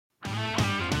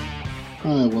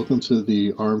Hi, welcome to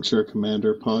the Armchair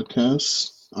Commander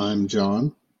podcast. I'm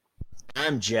John.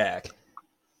 I'm Jack.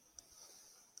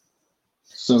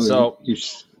 So So, you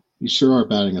sure are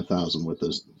batting 1,000 with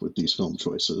this with these film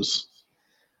choices.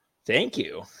 thank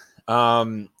you.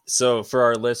 So for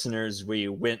our listeners, we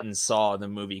went and saw the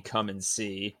movie Come and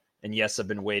See, and yes, I've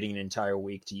been waiting an entire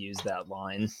week to use that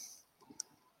line.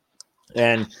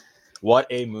 And what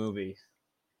a movie!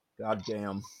 God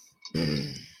damn.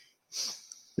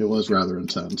 It was rather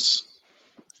intense.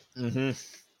 hmm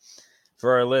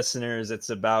For our listeners,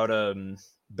 it's about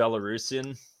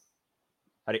Belarusian.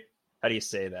 How do you, how do you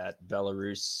say that?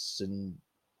 Belarusian.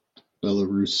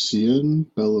 Belarusian,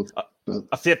 A,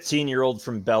 a 15-year-old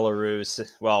from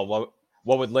Belarus. Well,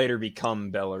 what would later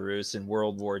become Belarus in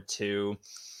World War II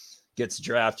gets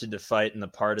drafted to fight in the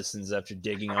partisans after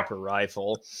digging up a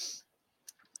rifle.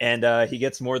 And he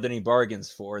gets more than he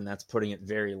bargains for, and that's putting it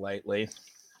very lightly.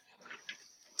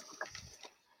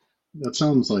 that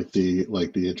sounds like the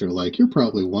intro. Like you're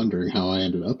probably wondering how I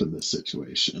ended up in this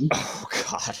situation. Oh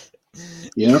God,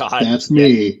 Yep, God, that's yeah,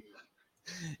 me.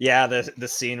 yeah. The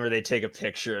scene where they take a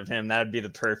picture of him, that'd be the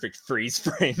perfect freeze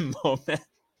frame moment.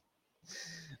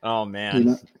 Oh You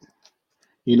man.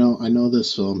 know, I know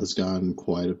this film has gotten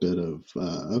quite a bit of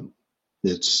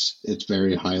it's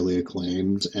very highly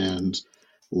acclaimed and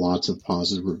lots of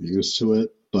positive reviews to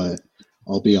it, but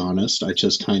I'll be honest, I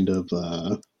just kind of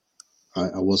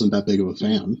I wasn't that big of a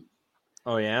fan.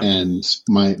 Oh yeah. And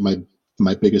my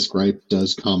biggest gripe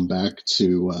does come back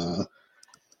to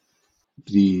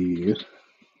the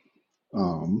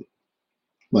um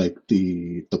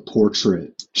the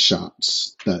portrait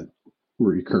shots that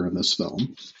recur in this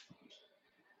film,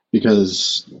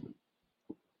 because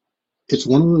it's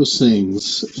one of those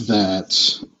things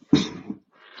that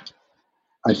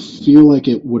I feel like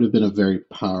it would have been a very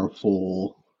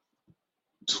powerful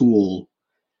tool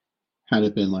had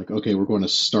it been like, okay, we're going to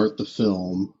start the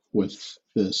film with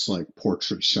this like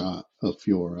portrait shot of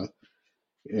Fiora,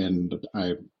 and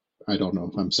I don't know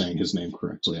if I'm saying his name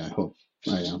correctly. I hope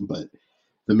I am, but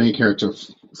the main character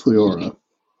Fiora,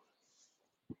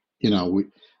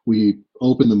 we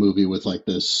open the movie with like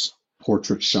this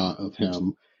portrait shot of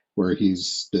him where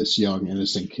he's this young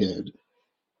innocent kid,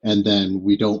 and then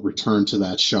we don't return to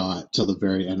that shot till the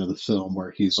very end of the film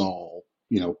where he's all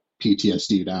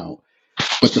PTSD'd out.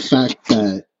 But the fact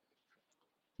that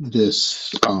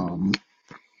this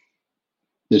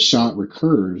this shot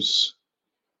recurs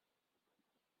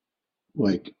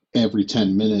like every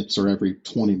 10 minutes or every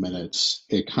 20 minutes,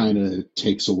 it kind of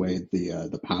takes away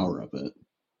the power of it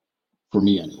for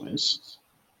me anyways.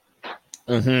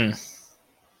 hmm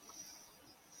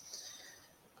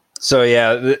So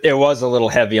yeah, it was a little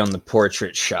heavy on the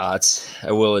portrait shots,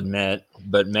 I will admit.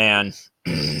 But man,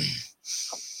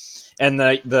 and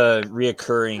the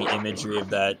reoccurring imagery of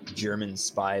that German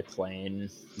spy plane,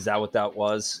 is that what that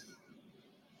was?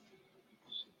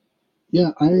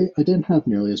 Yeah, I didn't have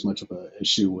nearly as much of an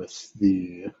issue with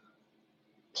the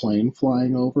plane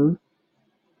flying over,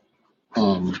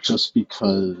 just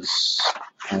because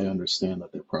I understand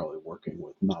that they're probably working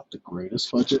with not the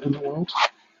greatest budget in the world.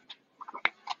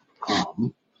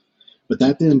 um, but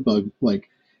that didn't bug, like,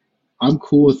 I'm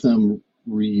cool with them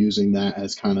reusing that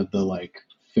as kind of the like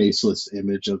faceless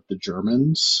image of the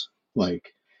Germans.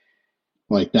 Like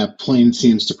that plane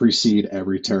seems to precede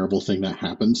every terrible thing that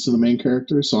happens to the main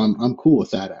character, so I'm cool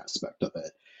with that aspect of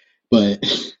it.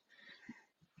 But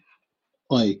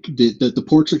like the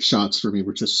portrait shots for me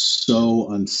were just so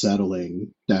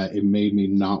unsettling that it made me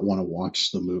not want to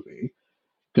watch the movie,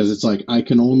 because it's like I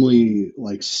can only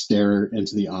like stare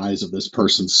into the eyes of this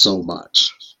person so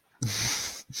much.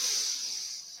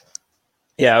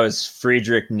 Yeah, it was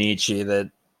Friedrich Nietzsche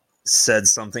that said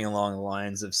something along the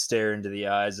lines of stare into the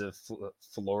eyes of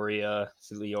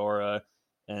Filiora,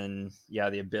 and yeah,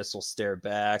 the abyss will stare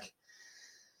back.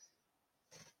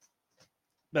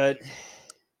 But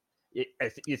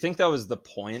you think that was the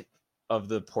point of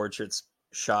the portraits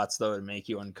shots, though, to make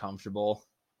you uncomfortable,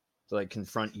 to like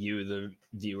confront you, the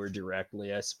viewer,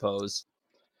 directly, I suppose.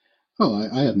 Oh,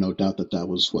 I have no doubt that that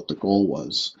was what the goal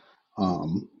was.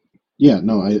 Um, yeah,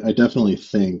 no, I definitely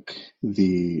think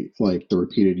the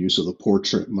repeated use of the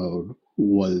portrait mode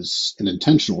was an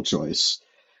intentional choice.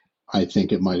 I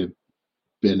think it might have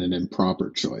been an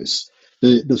improper choice.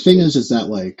 The thing is that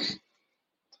like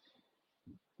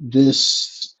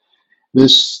this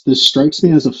this strikes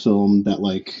me as a film that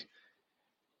like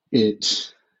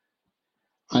it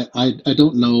I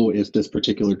don't know if this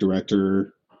particular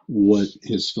director, what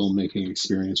his filmmaking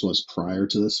experience was prior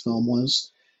to this film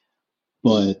was,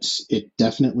 but it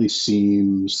definitely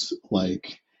seems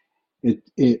like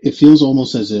it feels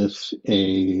almost as if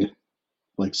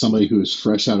like somebody who is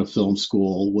fresh out of film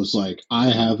school was like, I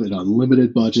have an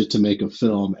unlimited budget to make a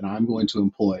film, and I'm going to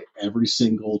employ every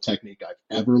single technique I've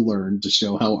ever learned to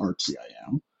show how artsy I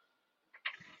am.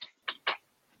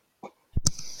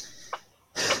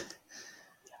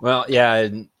 Well, yeah,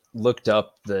 I looked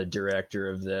up the director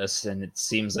of this, and it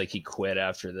seems like he quit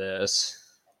after this.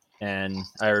 And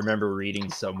I remember reading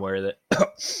somewhere that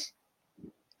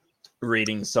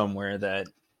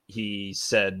he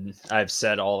said, "I've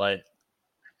said all I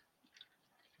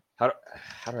how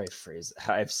do I phrase it?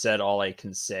 I've said all I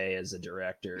can say as a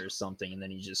director or something," and then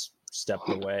he just stepped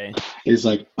away. He's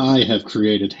like, I have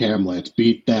created Hamlet,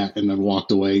 beat that, and then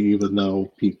walked away, even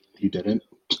though he didn't.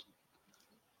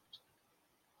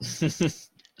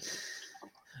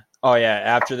 Oh yeah,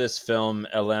 after this film,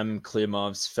 Elem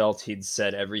Klimovs felt he'd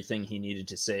said everything he needed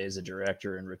to say as a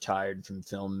director and retired from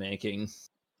filmmaking.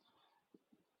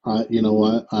 You know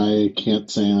what? I can't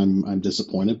say I'm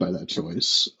disappointed by that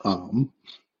choice.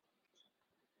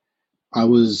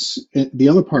 The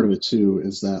other part of it too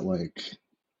is that, like,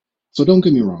 so don't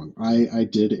get me wrong, I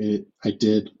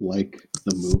did like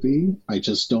the movie. I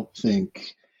just don't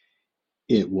think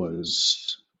it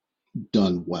was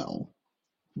done well.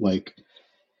 Like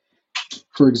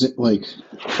for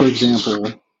example,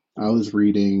 I was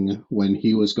reading when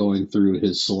he was going through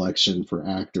his selection for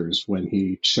actors, when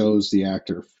he chose the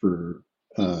actor for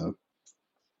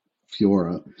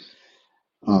Fiora.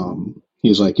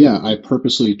 He's like, yeah, I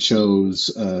purposely chose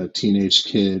a teenage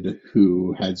kid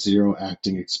who had zero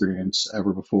acting experience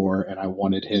ever before, and I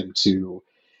wanted him to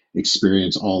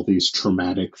experience all these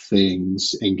traumatic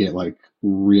things and get like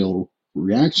real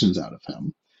reactions out of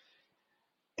him.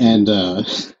 And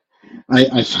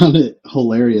I found it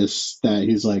hilarious that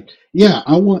he's like, yeah,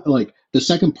 I want, like, the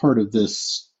second part of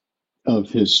this, of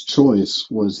his choice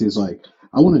was, he's like,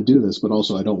 I want to do this, but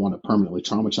also I don't want to permanently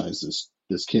traumatize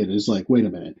this kid. It's like, wait a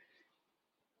minute,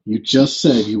 you just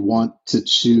said you want to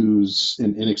choose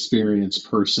an inexperienced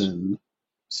person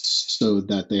so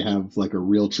that they have like a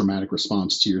real traumatic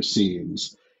response to your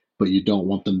scenes, but you don't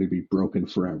want them to be broken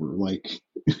forever. Like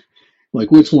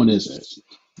which one is it?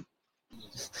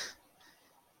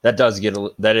 That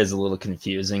is a little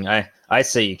confusing. I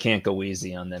say you can't go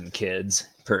easy on them kids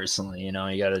personally. You know,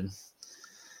 you got to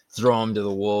throw them to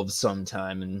the wolves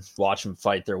sometime and watch them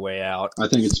fight their way out. I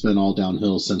think it's been all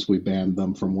downhill since we banned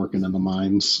them from working in the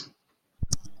mines.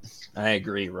 I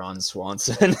agree, Ron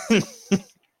Swanson.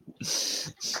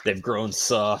 They've grown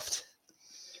soft.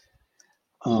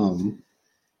 And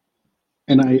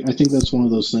I think that's one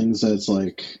of those things that's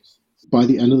like, by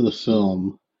the end of the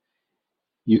film,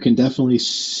 you can definitely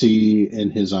see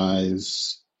in his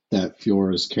eyes that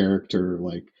Fiora's character,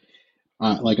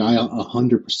 I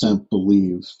 100%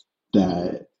 believe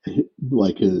that,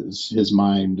 like, his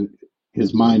mind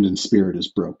and spirit is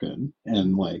broken,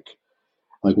 and like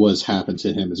what has happened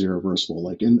to him is irreversible.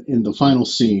 Like in the final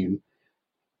scene,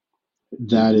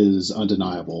 that is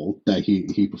undeniable that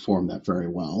he performed that very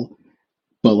well.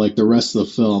 But like the rest of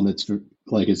the film,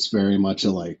 it's very much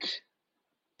a like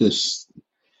this.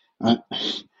 I,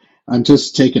 I'm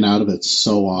just taken out of it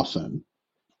so often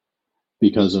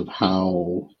because of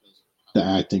how the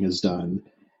acting is done,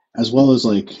 as well as,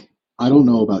 like, I don't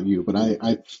know about you, but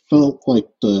I felt like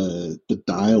the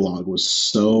dialogue was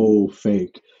so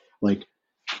fake. Like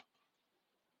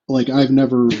I've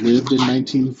never lived in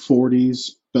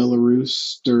 1940s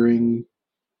Belarus during,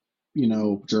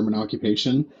 German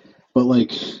occupation, but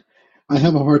like I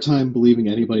have a hard time believing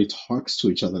anybody talks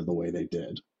to each other the way they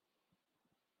did.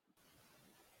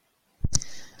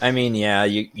 I mean, yeah,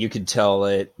 you could tell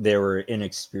that they were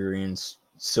inexperienced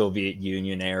Soviet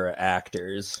Union era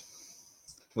actors,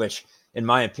 which, in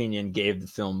my opinion, gave the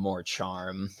film more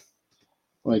charm.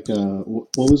 Like, what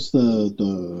was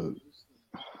the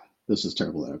this is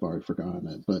terrible that I've already forgotten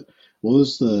it, but what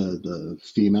was the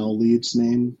female lead's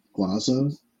name?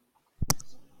 Glaza?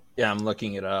 Yeah, I'm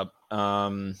looking it up.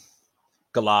 Galasha.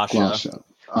 Glasha.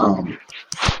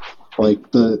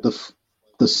 Like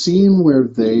the scene where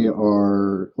they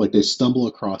stumble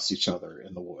across each other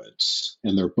in the woods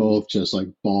and they're both just like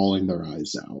bawling their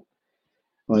eyes out.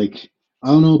 Like, I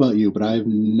don't know about you, but I've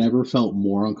never felt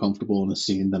more uncomfortable in a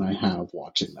scene than I have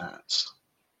watching that.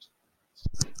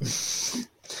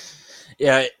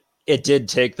 Yeah, it did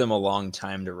take them a long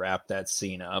time to wrap that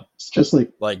scene up. It's just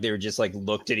like they were just like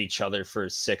looked at each other for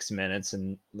 6 minutes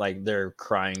and like their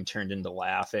crying turned into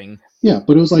laughing. Yeah,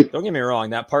 but it was like, don't get me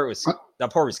wrong, that part was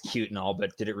cute and all,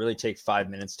 but did it really take 5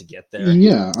 minutes to get there?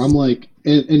 Yeah, I'm like,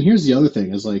 and here's the other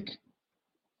thing is like,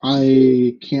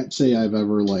 I can't say I've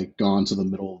ever like gone to the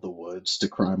middle of the woods to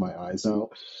cry my eyes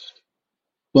out,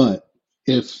 but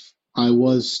if I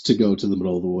was to go to the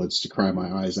middle of the woods to cry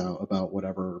my eyes out about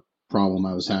whatever problem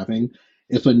I was having,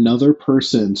 if another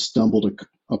person stumbled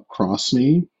across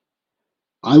me,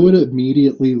 I would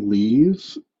immediately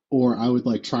leave, or I would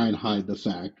like try and hide the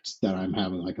fact that I'm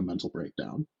having like a mental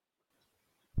breakdown.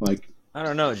 Like, I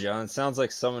don't know, John. It sounds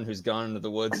like someone who's gone into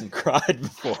the woods and cried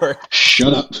before.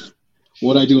 shut up.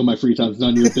 What I do in my free time is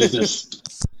none of your business.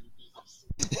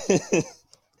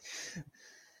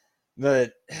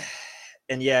 But,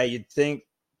 and yeah, you'd think,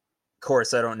 of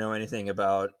course, I don't know anything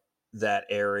about that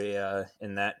area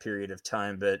in that period of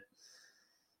time, but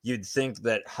you'd think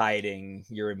that hiding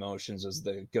your emotions was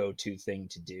the go-to thing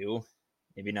to do.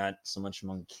 Maybe not so much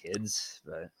among kids,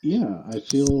 but Yeah, I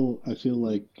feel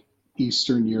like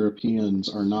Eastern Europeans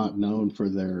are not known for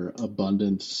their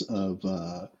abundance of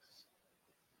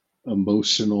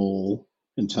emotional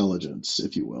intelligence,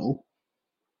 if you will.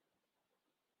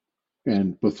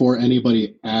 And before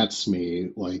anybody asks me,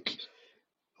 like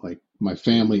my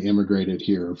family immigrated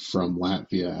here from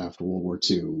Latvia after World War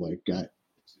II. Like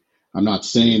I'm not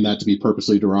saying that to be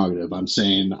purposely derogative. I'm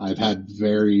saying I've had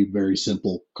very, very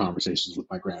simple conversations with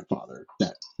my grandfather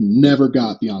that never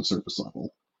got beyond surface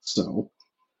level. So,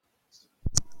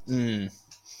 it's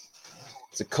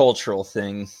a cultural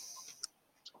thing.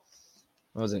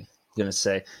 What was I gonna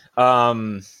say?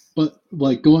 Um, but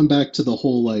like going back to the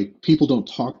whole like people don't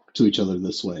talk to each other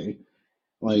this way.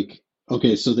 Like,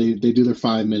 okay, so they do their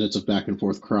 5 minutes of back and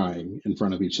forth crying in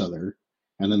front of each other,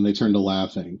 and then they turn to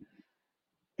laughing,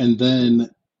 and then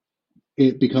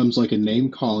it becomes like a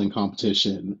name calling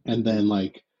competition, and then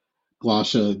like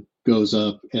Glasha goes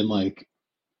up and like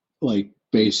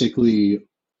basically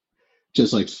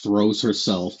just like throws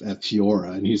herself at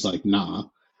Fiora, and he's like, nah.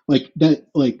 Like that,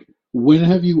 like when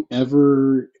have you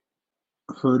ever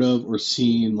heard of or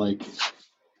seen like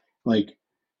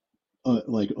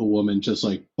a woman just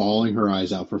like bawling her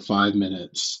eyes out for 5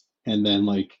 minutes, and then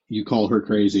like you call her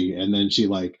crazy, and then she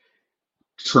like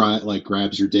try like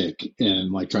grabs your dick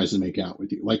and like tries to make out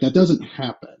with you? Like that doesn't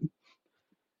happen.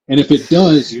 And if it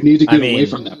does, you need to I get away mean,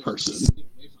 from that person.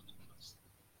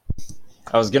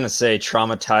 I was gonna say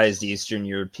traumatized Eastern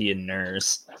European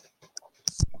nurse,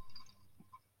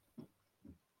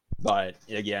 but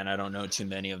again, I don't know too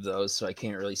many of those, so I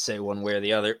can't really say one way or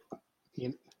the other.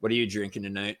 What are you drinking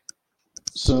tonight?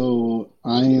 So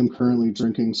I am currently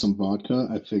drinking some vodka.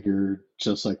 I figured,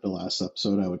 just like the last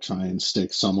episode, I would try and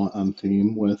stick somewhat on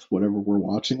theme with whatever we're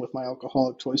watching with my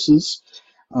alcoholic choices.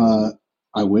 Uh,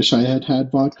 I wish I had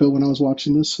had vodka when I was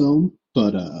watching this film,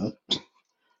 but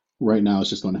right now it's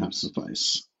just going to have to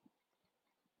suffice.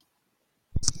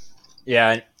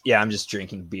 Yeah, I'm just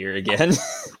drinking beer again.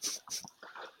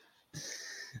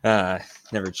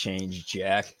 Never changed,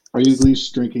 Jack. Are you at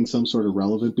least drinking some sort of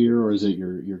relevant beer, or is it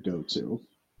your go-to?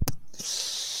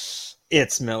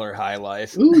 It's Miller High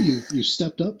Life. Ooh, you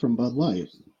stepped up from Bud Light.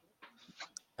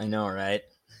 I know, right?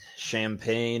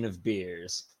 Champagne of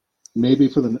beers. Maybe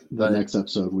for the next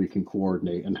episode we can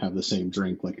coordinate and have the same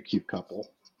drink like a cute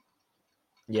couple.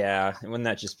 Yeah, wouldn't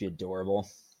that just be adorable?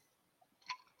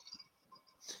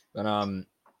 But what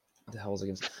the hell was I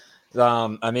gonna say?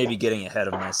 I may be getting ahead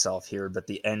of myself here, but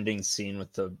the ending scene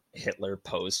with the Hitler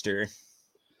poster,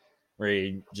 where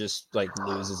he just like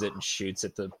loses it and shoots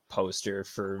at the poster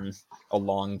for a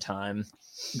long time.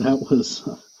 That was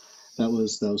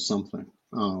something.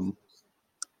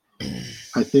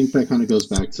 I think that kind of goes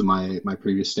back to my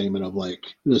previous statement of like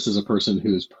this is a person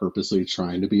who's purposely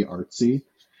trying to be artsy.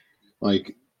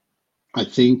 Like I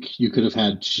think you could have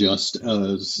had just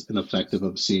as an effective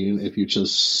of scene if you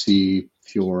just see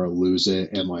Fiora lose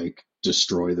it and like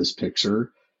destroy this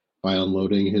picture by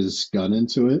unloading his gun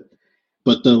into it.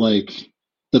 But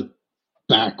the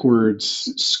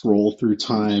backwards scroll through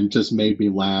time just made me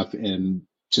laugh and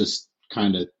just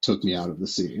kind of took me out of the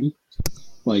scene.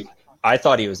 Like I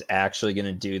thought he was actually going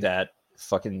to do that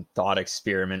fucking thought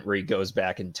experiment where he goes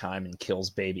back in time and kills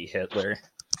baby Hitler.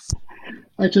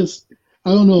 I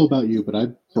don't know about you, but I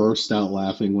burst out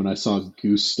laughing when I saw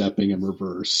Goose stepping in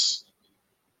reverse.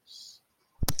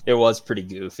 It was pretty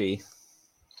goofy.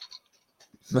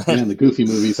 Man, the Goofy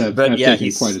movies have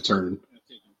taken quite a turn.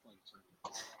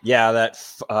 Yeah, that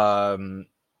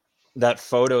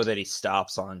photo that he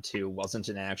stops on too wasn't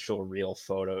an actual real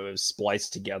photo. It was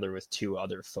spliced together with two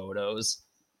other photos.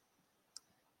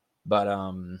 But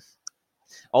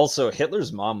also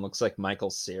Hitler's mom looks like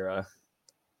Michael Cera.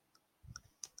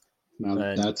 Now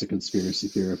that's a conspiracy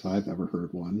theory if I've ever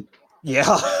heard one.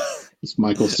 Yeah. It's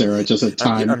Michael Cera just a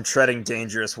time. I'm treading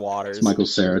dangerous waters. It's Michael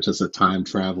Cera just a time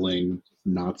traveling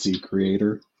Nazi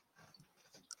creator.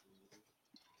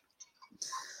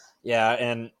 Yeah,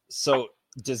 and so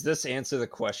Does this answer the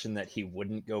question that he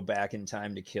wouldn't go back in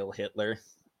time to kill Hitler?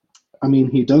 I mean,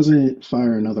 he doesn't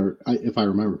fire another. If I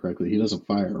remember correctly, he doesn't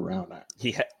fire around No,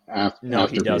 he after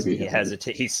doesn't. Baby He Hitler.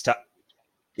 hesitates.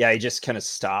 Yeah, he just kind of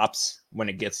stops when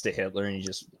it gets to Hitler and he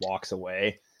just walks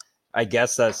away. I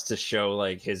guess that's to show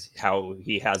like how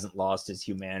he hasn't lost his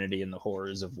humanity in the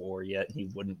horrors of war yet. He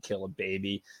wouldn't kill a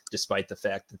baby, despite the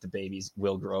fact that the babies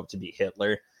will grow up to be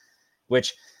Hitler.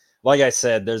 Which, like I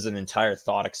said, there's an entire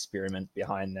thought experiment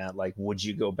behind that. Like, would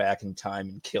you go back in time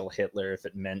and kill Hitler if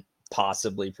it meant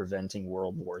possibly preventing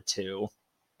World War II?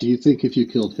 Do you think if you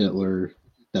killed Hitler,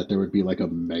 that there would be like a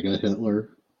mega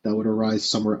Hitler that would arise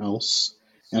somewhere else?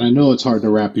 And I know it's hard to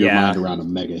wrap your mind Yeah, around a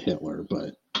mega Hitler,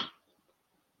 but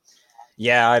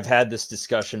yeah, I've had this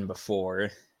discussion before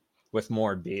with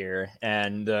more beer,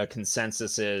 and the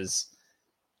consensus is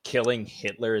killing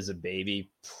Hitler as a baby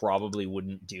probably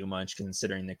wouldn't do much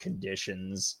considering the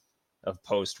conditions of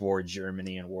post-war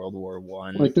Germany and World War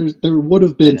One, like there would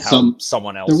have been and how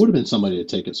someone there else would have been somebody to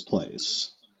take his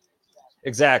place.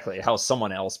 exactly how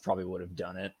someone else probably would have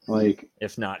done it, Like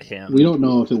if not we him. don't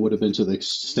know if it would have been to the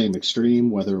same extreme,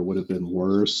 whether it would have been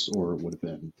worse or it would have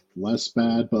been less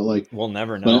bad. We'll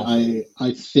never But know.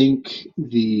 I think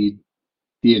the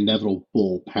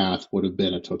inevitable path would have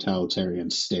been a totalitarian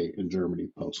state in Germany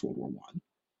post World War One.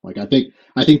 Like I think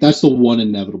that's the one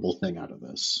inevitable thing out of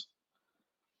this.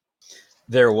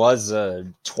 There was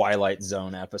a Twilight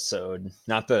Zone episode,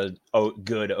 not the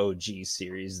good OG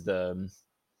series,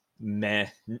 meh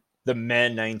the meh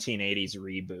 1980s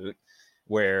reboot,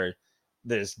 where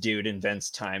this dude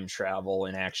invents time travel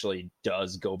and actually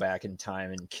does go back in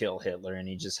time and kill Hitler, and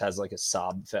he just has like a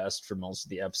sob fest for most of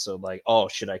the episode, like, oh,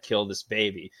 should I kill this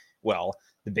baby? Well,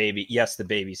 the baby, yes, the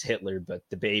baby's Hitler, but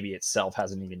the baby itself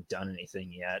hasn't even done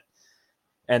anything yet.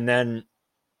 And then,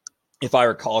 if I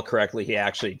recall correctly, he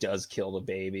actually does kill the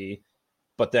baby,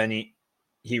 but then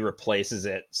he replaces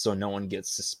it so no one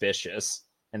gets suspicious,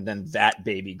 and then that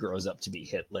baby grows up to be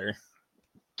Hitler.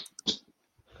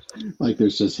 Like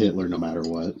there's just Hitler no matter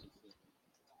what.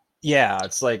 Yeah,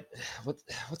 it's like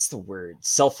what's the word?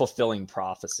 Self-fulfilling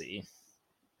prophecy,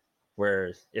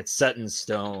 where it's set in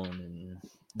stone, and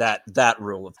that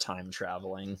rule of time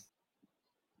traveling.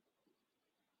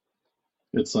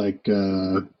 It's like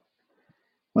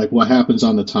what happens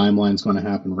on the timeline is going to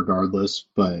happen regardless,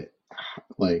 but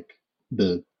like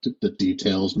the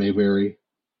details may vary.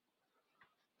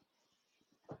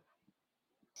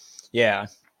 Yeah,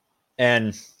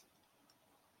 and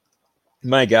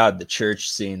my God, the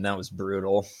church scene, that was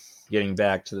brutal. Getting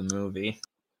back to the movie.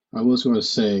 I was going to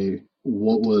say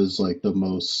what was like the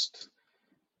most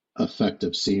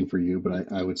effective scene for you,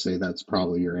 but I would say that's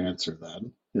probably your answer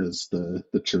then is the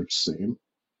church scene.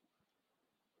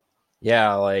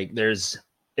 Yeah, like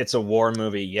it's a war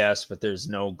movie, yes, but there's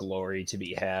no glory to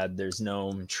be had. There's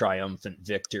no triumphant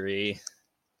victory.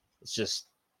 It's just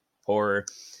horror.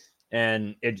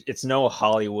 And it's no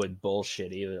Hollywood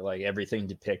bullshit either. Like everything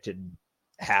depicted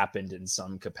happened in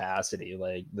some capacity.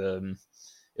 Like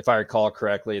if I recall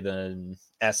correctly, the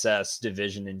SS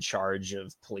division in charge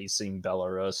of policing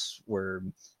Belarus were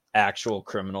actual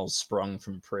criminals sprung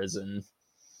from prison,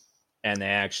 and they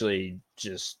actually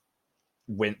just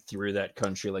went through that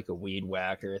country like a weed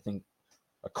whacker. I think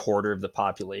a quarter of the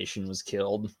population was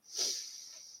killed.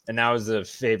 And that was a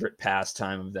favorite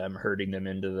pastime of them, herding them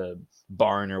into the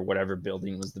barn or whatever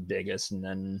building was the biggest, and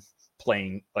then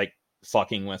playing like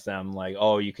fucking with them, like,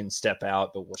 oh, you can step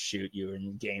out, but we'll shoot you,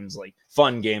 and games like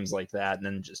fun games like that, and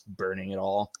then just burning it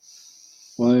all.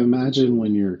 Well, I imagine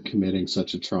when you're committing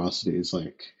such atrocities,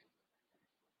 like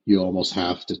you almost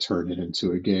have to turn it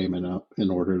into a game in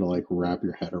order to like wrap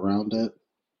your head around it.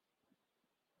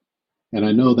 And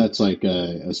I know that's like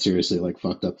a seriously like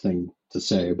fucked up thing to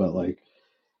say, but like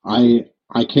I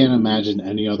can't imagine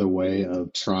any other way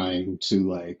of trying to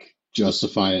like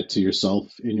justify it to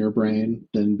yourself in your brain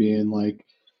than being like,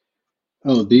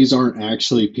 oh, these aren't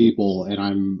actually people, and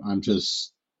I'm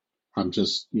just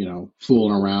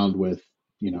fooling around with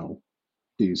you know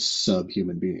these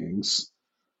subhuman beings.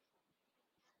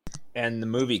 And the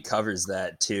movie covers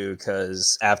that too,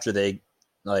 because after they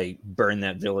like burn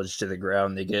that village to the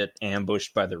ground, they get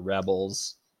ambushed by the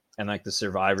rebels, and like the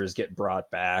survivors get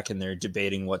brought back, and they're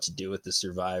debating what to do with the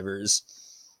survivors.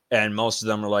 And most of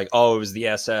them are like, "Oh, it was the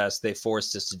SS. They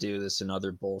forced us to do this and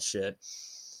other bullshit."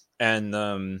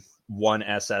 And one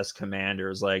SS commander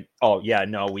is like, "Oh yeah,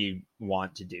 no, we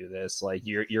want to do this. Like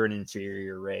you're an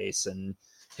inferior race, and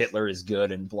Hitler is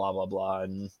good, and blah blah blah."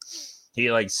 And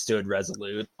he like stood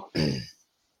resolute.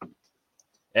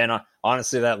 And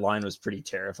honestly, that line was pretty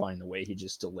terrifying. The way he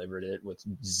just delivered it with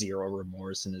zero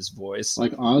remorse in his voice.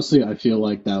 Like honestly, I feel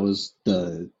like that was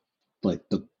the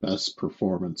best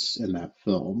performance in that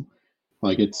film.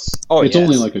 Like Oh it's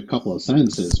only yes. like a couple of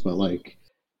sentences, but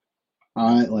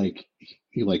I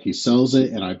he sells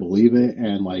it and I believe it,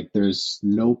 and like there's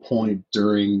no point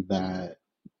during that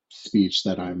speech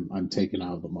that I'm taken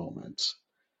out of the moment.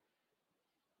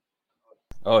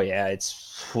 Oh yeah,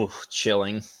 it's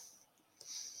chilling.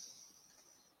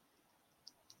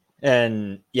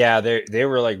 And yeah, they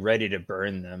were like ready to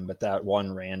burn them, but that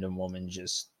one random woman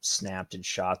just snapped and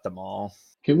shot them all.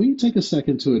 Can we take a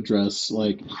second to address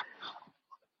like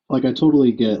I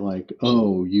totally get like,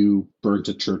 oh, you burnt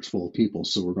a church full of people,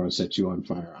 so we're going to set you on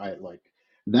fire. I like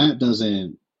that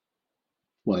doesn't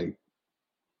like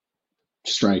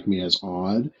strike me as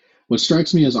odd. What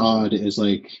strikes me as odd is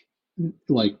like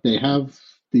they have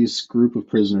these group of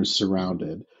prisoners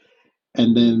surrounded,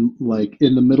 and then like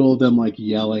in the middle of them like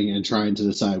yelling and trying to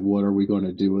decide what are we going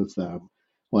to do with them,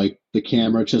 like the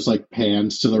camera just like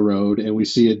pans to the road and we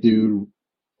see a dude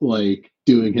like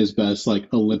doing his best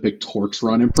like Olympic torch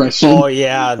run Oh impression.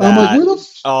 yeah, I'm like,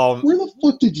 that. Um, where the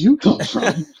fuck did you come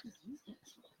from?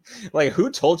 like who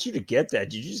told you to get that?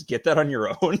 Did you just get that on your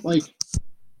own? Like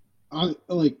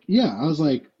I was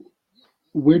like,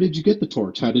 where did you get the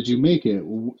torch? How did you make it?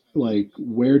 Like,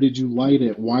 where did you light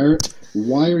it?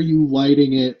 Why are you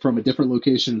lighting it from a different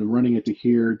location and running it to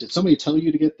here? Did somebody tell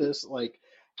you to get this? Like,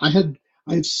 I had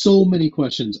I had so many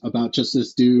questions about just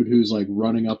this dude who's like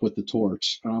running up with the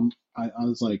torch. I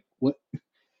was like, what?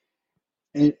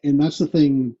 And that's the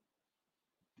thing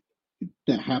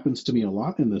that happens to me a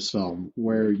lot in this film,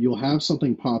 where you'll have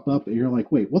something pop up and you're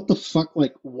like, wait, what the fuck?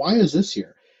 Like, why is this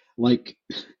here? Like,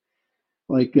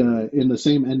 in the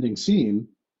same ending scene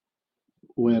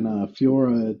when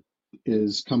Fiora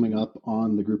is coming up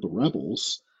on the group of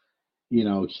rebels,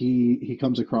 he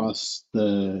comes across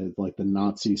the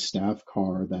Nazi staff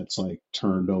car that's like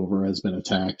turned over, has been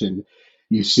attacked, and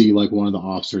you see like one of the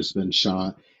officers has been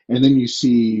shot, and then you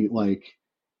see like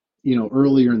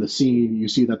earlier in the scene you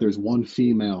see that there's one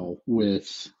female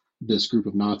with this group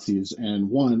of Nazis, and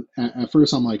one at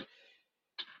first I'm like,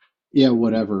 yeah,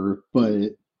 whatever.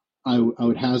 But I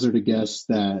would hazard a guess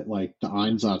that like the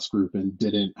Einsatzgruppen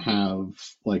didn't have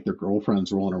like their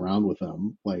girlfriends rolling around with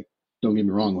them. Like, don't get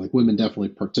me wrong, like women definitely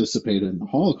participated in the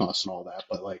Holocaust and all that,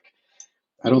 but like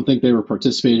I don't think they were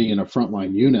participating in a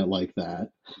frontline unit like that.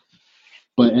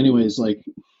 But anyways, like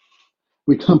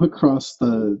we come across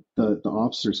the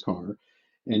officer's car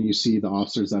and you see the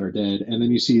officers that are dead, and then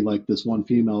you see like this one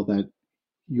female that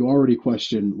you already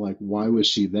question like why was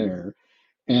she there,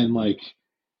 and like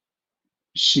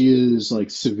she is like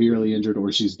severely injured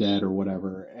or she's dead or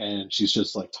whatever, and she's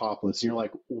just like topless. And you're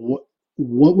like,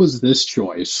 what was this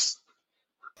choice?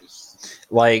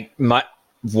 Like my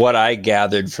what I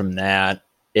gathered from that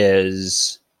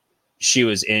is she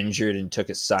was injured and took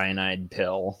a cyanide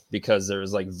pill because there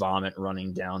was like vomit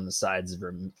running down the sides of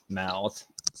her mouth.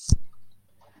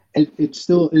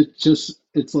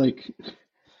 It's like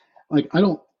I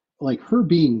don't like her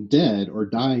being dead or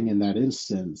dying in that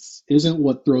instance isn't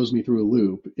what throws me through a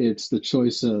loop. It's the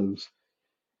choice of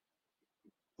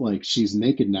like she's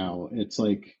naked now. It's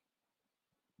like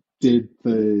did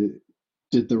the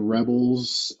did the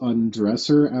rebels undress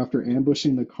her after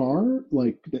ambushing the car?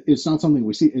 Like it's not something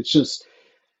we see. It's just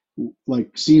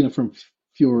like seeing it from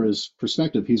Fiora's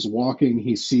perspective. He's walking,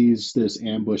 he sees this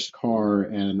ambushed car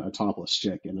and a topless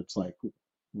chick, and it's like,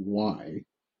 why?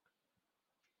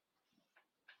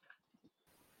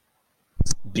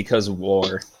 Because of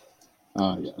war.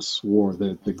 Ah, yes, war,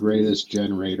 the greatest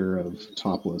generator of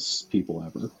topless people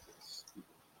ever.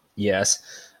 Yes.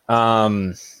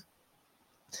 Um,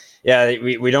 yeah,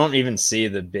 we don't even see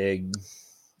the big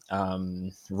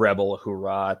rebel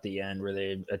hurrah at the end where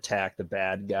they attack the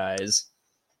bad guys.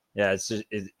 Yeah, it's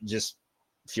just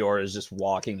Fiora is just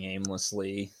walking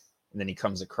aimlessly, and then he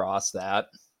comes across that.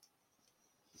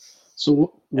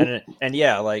 So And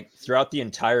yeah, like throughout the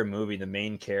entire movie, the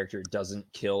main character doesn't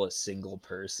kill a single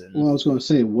person. well, I was going to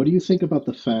say, what do you think about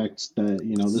the fact that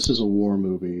this is a war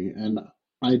movie, and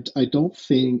I don't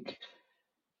think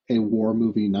a war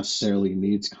movie necessarily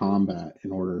needs combat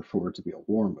in order for it to be a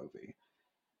war movie.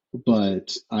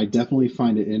 But I definitely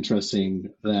find it interesting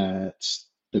that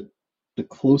the the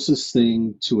closest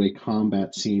thing to a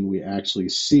combat scene we actually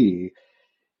see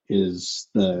is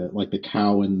the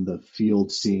cow in the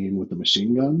field scene with the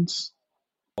machine guns.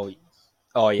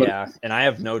 Oh But yeah, and I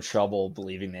have no trouble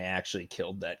believing they actually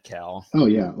killed that cow. oh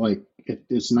yeah, like it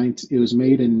was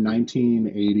made in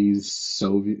 1980s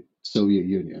Soviet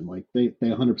Union. Like they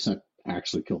 100%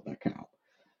 actually killed that cow.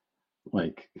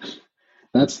 Like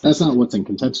that's not what's in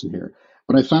contention here.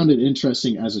 But I found it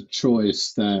interesting as a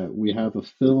choice that we have a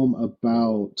film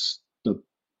about the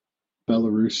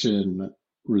Belarusian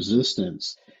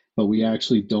resistance, but we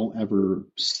actually don't ever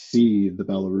see the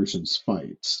Belarusians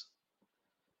fight.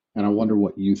 And I wonder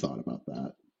what you thought about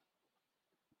that.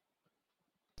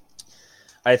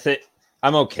 I think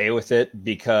I'm okay with it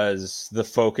because the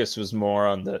focus was more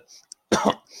on the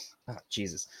oh,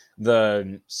 Jesus,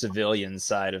 the civilian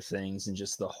side of things and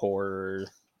just the horror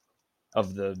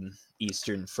of the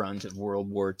Eastern Front of World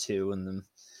War II and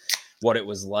what it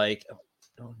was like.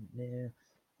 Oh, yeah.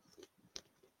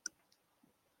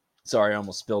 Sorry, I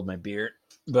almost spilled my beer.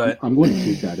 But I'm going to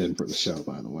keep that in for the show,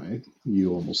 by the way.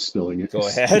 You almost spilling it. Go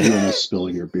ahead. You almost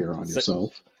spilling your beer on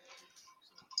yourself.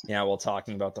 Yeah, while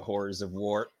talking about the horrors of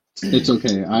war. It's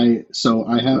okay. I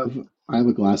have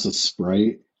a glass of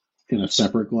Sprite in a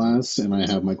separate glass, and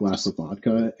I have my glass of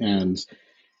vodka, and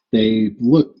they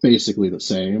look basically the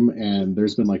same. And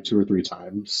there's been like two or three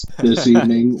times this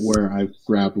evening where I've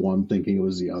grabbed one thinking it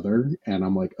was the other, and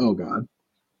I'm like, oh God.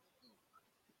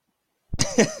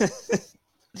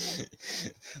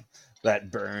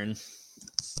 That burn.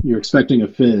 You're expecting a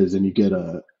fizz, and you get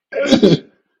a.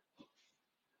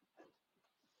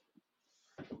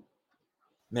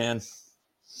 Man,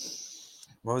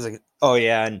 what was it? Oh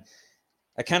yeah, and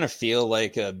I kind of feel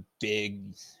like a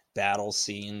big battle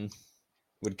scene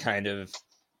would kind of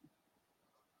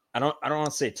I don't want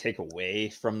to say take away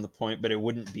from the point, but it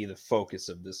wouldn't be the focus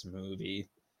of this movie,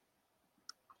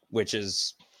 which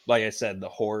is like I said, the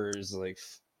horrors, like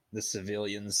the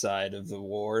civilian side of the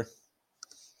war.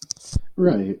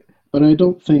 Right, but I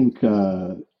don't think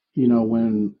when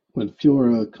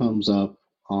Fiora comes up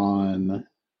on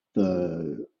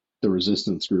the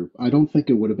resistance group, I don't think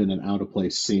it would have been an out of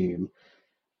place scene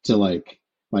to like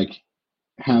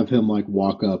have him like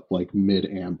walk up like mid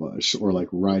ambush or like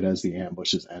right as the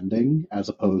ambush is ending, as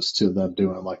opposed to them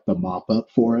doing like the mop up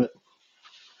for it.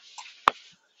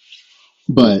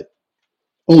 But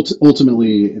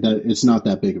ultimately, that it's not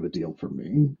that big of a deal for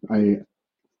me.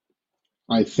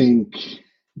 I think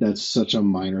that's such a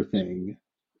minor thing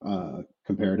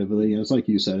comparatively. And it's like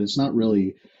you said, it's not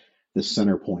really the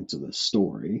center point of the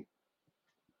story.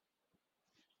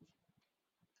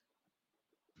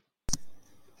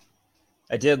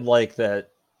 I did like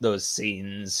that those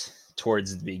scenes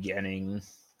towards the beginning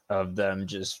of them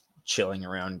just chilling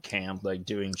around camp, like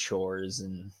doing chores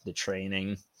and the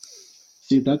training.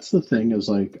 See, that's the thing is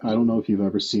like, I don't know if you've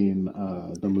ever seen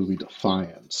the movie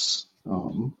Defiance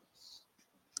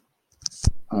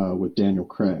with Daniel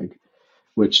Craig,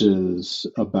 which is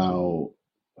about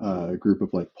a group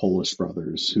of like Polish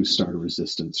brothers who start a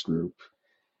resistance group.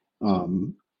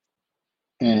 Um,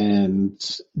 and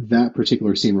that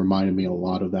particular scene reminded me a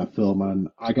lot of that film. And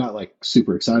I got like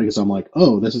super excited because I'm like,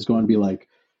 oh, this is going to be like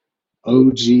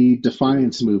OG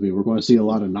Defiance movie. We're going to see a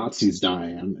lot of Nazis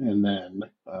dying. And then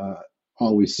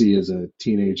all we see is a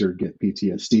teenager get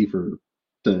PTSD for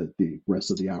the rest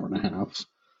of the hour and a half.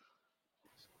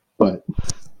 But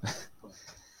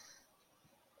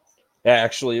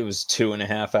Actually, it was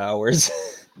 2.5 hours.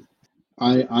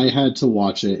 I had to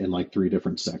watch it in like three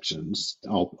different sections.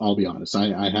 I'll be honest.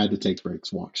 I had to take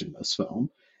breaks watching this film.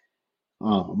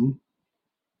 Um,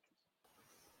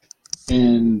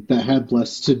 and that had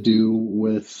less to do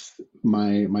with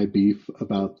my beef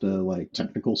about the like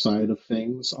technical side of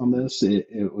things on this.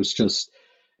 It was just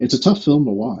it's a tough film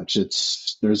to watch.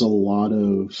 There's a lot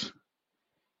of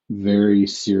very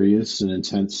serious and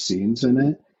intense scenes in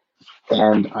it.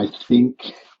 And I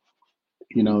think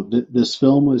this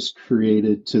film was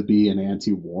created to be an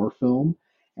anti-war film,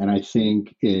 and I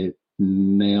think it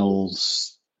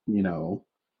nails, it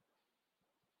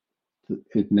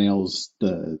nails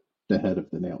the head of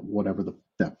the nail, whatever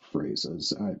that phrase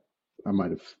is. I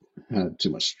might have had too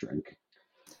much drink.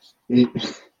 It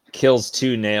Kills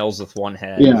two nails with one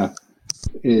head. Yeah,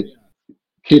 it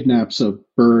kidnaps a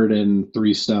bird and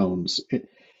three stones.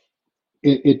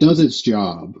 It does its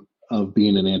job of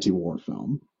being an anti-war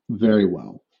film very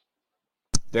well.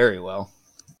 Very well.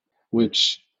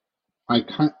 Which I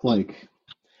kind like.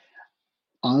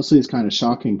 Honestly, it's kind of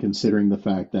shocking considering the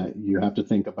fact that you have to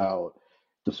think about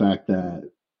the fact that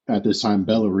at this time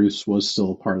Belarus was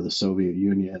still part of the Soviet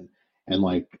Union, and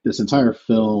like this entire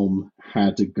film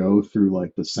had to go through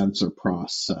like the censor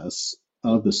process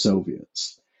of the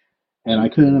Soviets. And I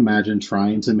couldn't imagine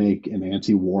trying to make an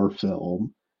anti-war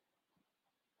film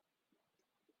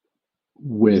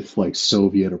with like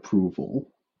Soviet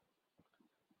approval.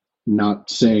 Not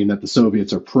saying that the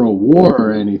Soviets are pro-war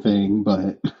or anything,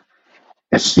 but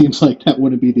it seems like that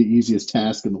wouldn't be the easiest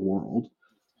task in the world.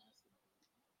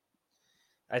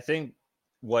 I think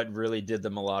what really did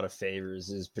them a lot of favors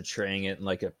is portraying it in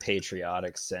like a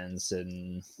patriotic sense,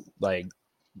 and like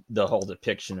the whole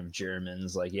depiction of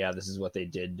Germans, like, yeah, this is what they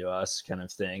did to us, kind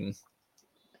of thing.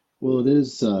 Well, it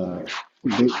is.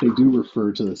 They do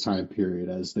refer to this time period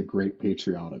as the Great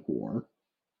Patriotic War.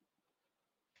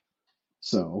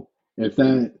 So, if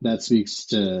that speaks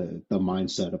to the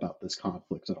mindset about this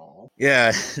conflict at all.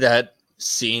 Yeah, that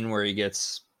scene where he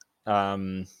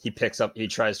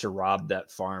tries to rob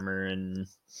that farmer, and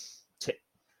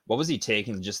what was he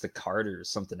taking? Just the cart or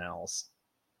something else?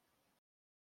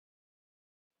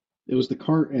 It was the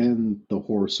cart and the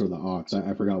horse or the ox.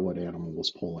 I forgot what animal was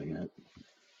pulling it.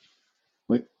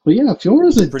 But yeah,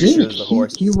 Fiora's a Pretty sure it dick. was the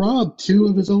horse. He robbed two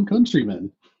of his own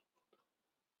countrymen.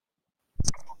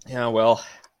 Yeah, well,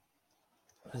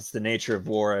 that's the nature of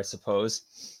war, I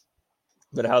suppose.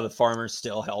 But how the farmer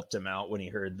still helped him out when he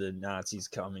heard the Nazis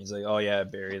come. He's like, oh yeah,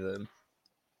 bury the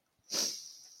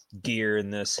gear in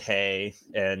this hay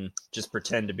and just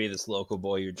pretend to be this local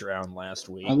boy you drowned last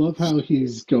week. I love how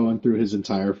he's going through his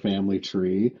entire family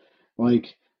tree.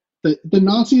 Like, the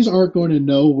Nazis aren't going to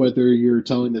know whether you're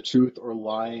telling the truth or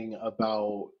lying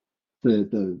about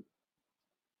the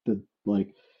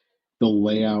like the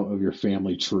layout of your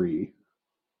family tree.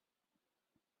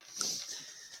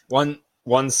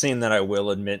 One scene that I will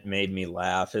admit made me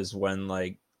laugh is when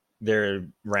like they're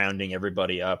rounding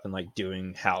everybody up and like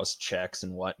doing house checks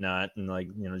and whatnot, and like,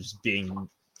 you know, just being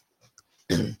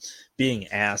being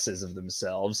asses of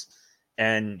themselves.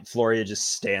 And Floria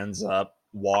just stands up,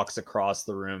 walks across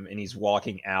the room, and he's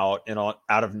walking out, and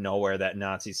out of nowhere that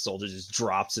Nazi soldier just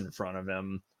drops in front of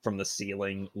him from the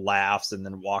ceiling, laughs, and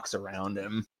then walks around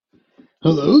him.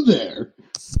 Hello there.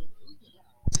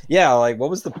 Yeah, like what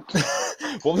was the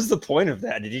what was the point of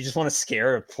that? Did he just want to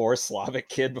scare a poor Slavic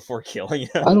kid before killing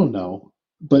him? I don't know,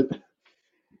 but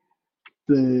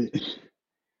that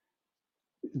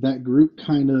group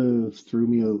kind of threw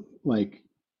me like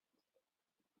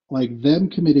them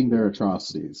committing their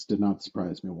atrocities did not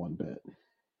surprise me one bit.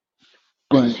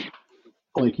 But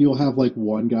like you'll have like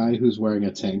one guy who's wearing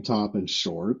a tank top and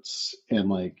shorts, and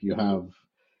like you have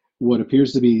what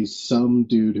appears to be some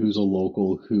dude who's a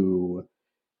local who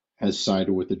has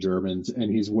sided with the Germans,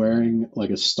 and he's wearing like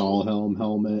a Stahlhelm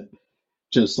helmet,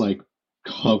 just like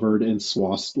covered in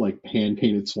like hand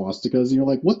painted swastikas, and you're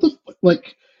like, what the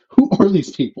like? Who are these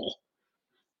people?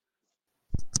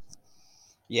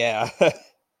 Yeah.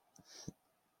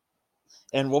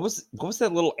 And what was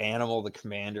that little animal the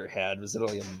commander had? Was it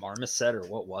like a marmoset or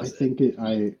what was it?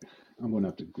 I'm gonna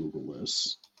have to Google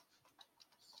this.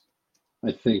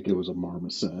 I think it was a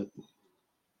marmoset.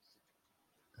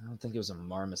 I don't think it was a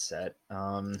marmoset.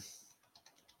 And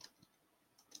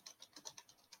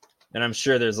I'm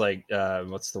sure there's like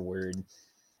what's the word?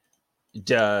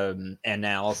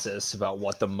 Analysis about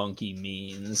what the monkey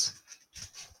means.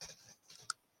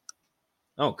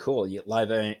 Oh, cool! Live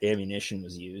ammunition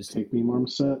was used. Take me,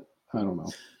 marmoset. I don't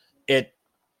know.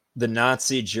 The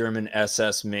Nazi German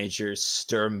SS Major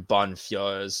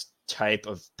Sturmbannführer's type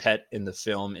of pet in the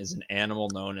film is an animal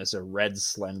known as a red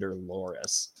slender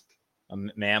loris, a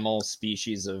mammal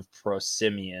species of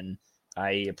prosimian,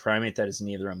 i.e., a primate that is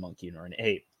neither a monkey nor an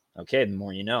ape. Okay, the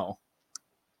more you know.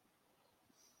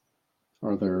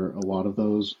 Are there a lot of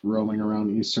those roaming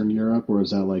around Eastern Europe, or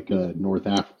is that like a North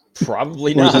Africa?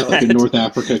 Probably Or not. is that like a North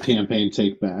Africa campaign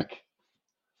take back?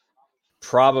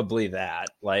 Probably that.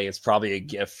 Like it's probably a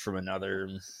gift from another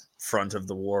front of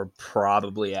the war.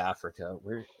 Probably Africa.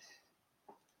 Where?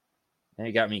 And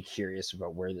it got me curious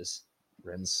about where this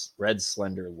red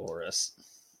slender loris.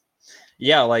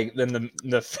 Yeah, like then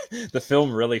the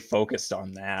film really focused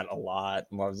on that a lot,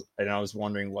 and I was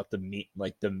wondering what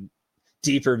the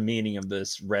deeper meaning of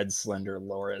this red slender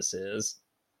loris is.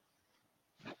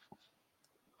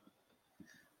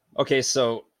 Okay,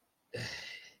 so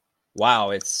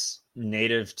wow, it's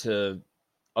native to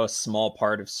a small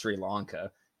part of Sri Lanka.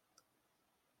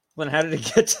 Then how did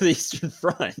it get to the Eastern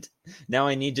Front? Now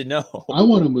I need to know. I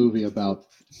want a movie about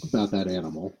that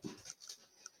animal.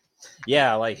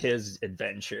 Yeah, like his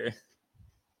adventure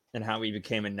and how he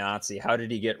became a Nazi. How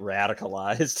did he get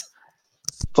radicalized?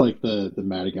 It's like the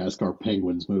Madagascar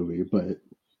Penguins movie, but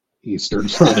Eastern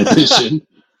Front edition.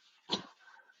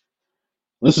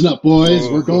 Listen up, boys.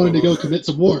 We're going to go commit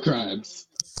some war crimes.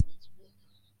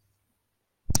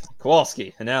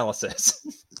 Kowalski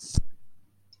analysis.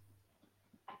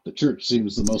 The church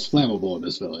seems the most flammable in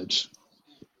this village.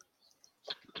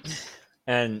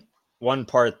 And one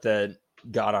part that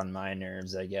got on my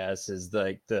nerves, I guess, is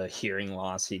like the hearing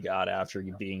loss he got after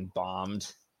being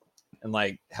bombed, and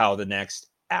like how the next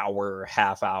hour or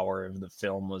half hour of the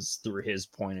film was through his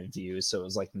point of view, so it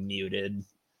was like muted.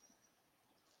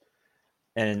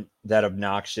 and that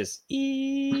obnoxious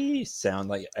 "ee" sound.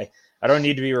 Like I don't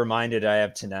need to be reminded I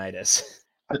have tinnitus.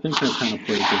 I think that kind of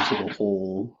plays into the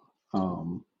whole,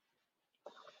 um,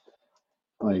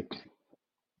 like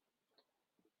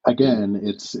again,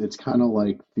 it's kind of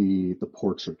like the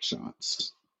portrait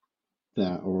shots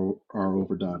that are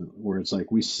overdone, where it's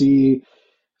like we see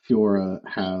Fiora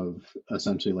have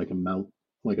essentially like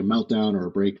a meltdown or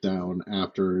a breakdown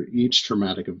after each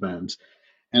traumatic event.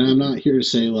 And I'm not here to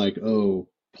say like, oh,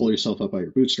 pull yourself up by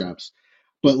your bootstraps,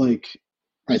 but like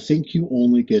I think you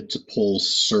only get to pull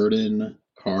certain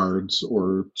cards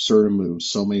or certain moves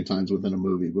so many times within a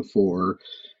movie before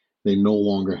they no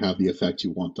longer have the effect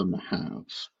you want them to have.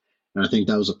 And I think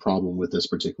that was a problem with this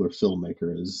particular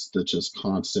filmmaker is that just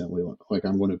constantly like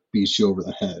I'm going to beat you over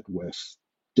the head with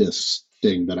this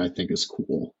thing that I think is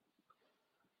cool.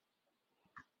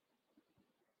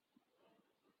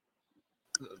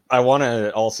 I want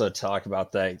to also talk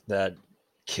about that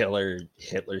killer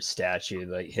Hitler statue,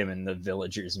 like him and the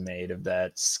villagers made of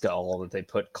that skull that they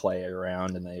put clay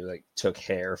around and they like took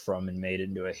hair from and made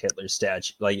into a Hitler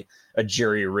statue, like a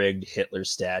jury rigged Hitler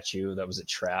statue that was a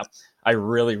trap. I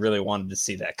really, really wanted to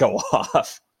see that go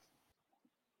off.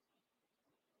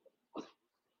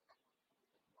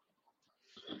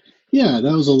 Yeah,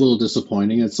 that was a little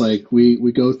disappointing. It's like we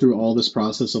go through all this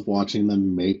process of watching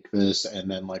them make this and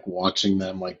then like watching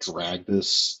them like drag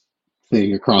this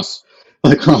thing across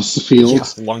the Yeah,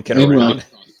 fields lunking and we're like around.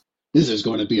 this is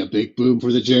going to be a big boom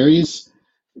for the Jerrys,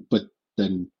 but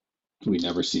then we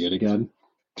never see it again.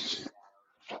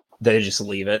 They just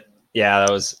leave it. Yeah,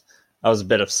 I was a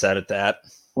bit upset at that.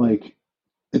 Like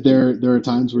there are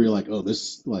times where you're like, oh,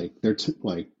 this like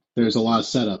like there's a lot of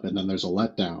setup and then there's a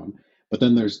letdown, but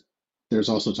then there's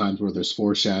also times where there's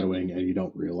foreshadowing and you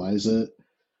don't realize it.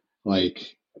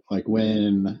 Like like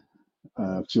when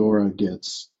Fiora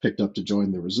gets picked up to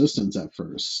join the resistance at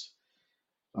first.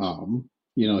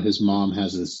 You know, his mom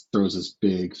has his throws this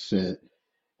big fit,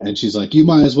 and she's like, "You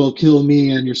might as well kill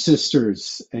me and your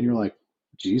sisters." And you're like,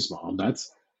 "Geez, mom,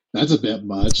 that's a bit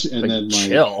much." And Like, then like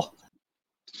chill.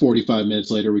 45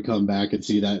 minutes later, we come back and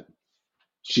see that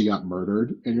she got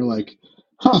murdered, and you're like,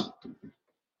 "Huh?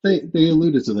 They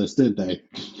alluded to this, didn't they?"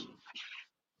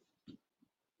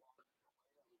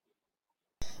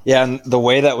 Yeah, and the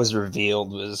way that was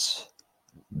revealed was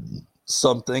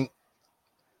something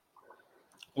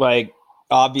like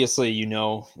obviously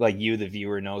like you the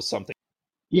viewer knows something,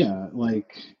 Yeah,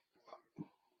 like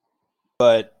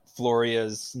but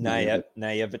Floria's naivete,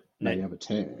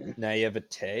 naivete.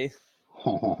 naivete,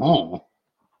 Ha ha ha.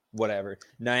 whatever,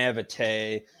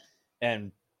 naivete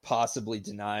and possibly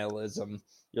denialism.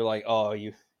 You're like, oh,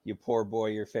 you poor boy,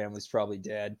 your family's probably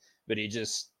dead, but he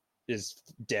just is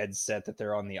dead set that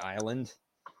they're on the island,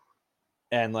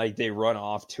 and like they run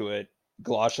off to it.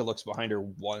 Glosha looks behind her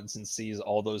once and sees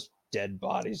all those dead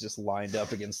bodies just lined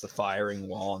up against the firing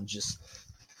wall and just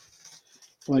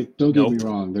Like, don't get me nope.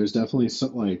 wrong. There's definitely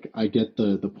some like I get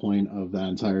the point of that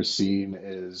entire scene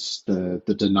is the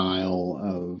denial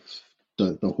of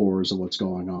the horrors of what's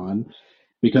going on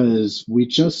because we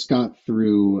just got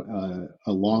through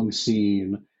a long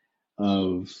scene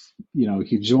of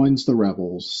he joins the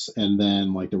rebels and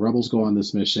then like the rebels go on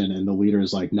this mission and the leader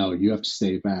is like no you have to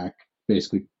stay back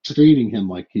basically treating him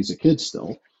like he's a kid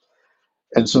still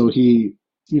and so he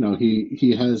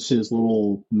has his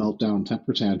little meltdown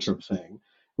temper tantrum thing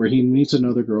where he meets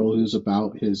another girl who's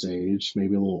about his age,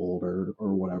 maybe a little older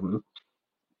or whatever.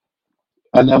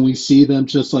 And then we see them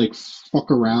just like fuck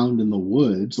around in the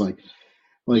woods. Like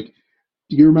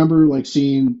do you remember like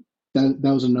seeing that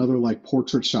was another like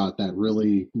portrait shot that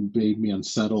really made me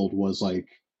unsettled was like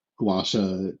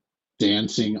Glasha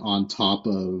dancing on top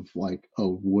of like a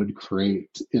wood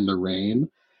crate in the rain,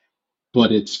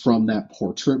 but it's from that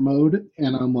portrait mode.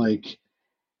 And I'm like,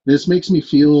 this makes me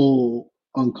feel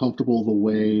uncomfortable the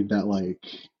way that like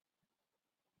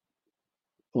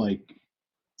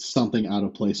something out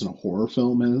of place in a horror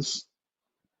film is.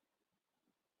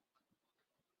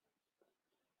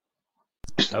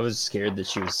 I was scared that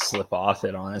she would slip off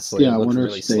it. Honestly, Yeah, it I looked wonder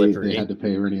really if they slippery. had to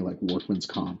pay her any like workman's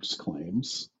comp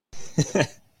claims.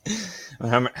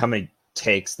 How many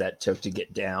takes that took to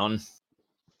get down?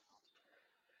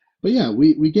 But yeah,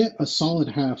 we get a solid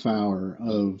half hour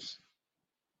of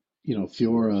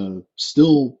Fiora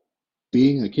still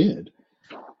being a kid.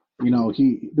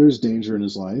 He there's danger in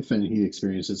his life and he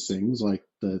experiences things like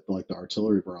the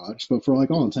artillery barrage, but for like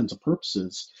all intents and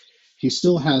purposes, he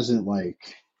still hasn't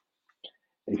like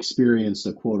experienced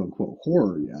a quote unquote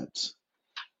horror yet.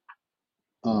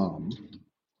 Um,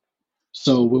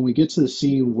 so when we get to the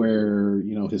scene where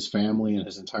his family and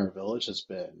his entire village has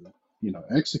been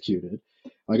executed,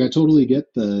 Like I totally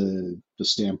get the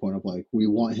standpoint of like we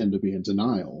want him to be in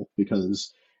denial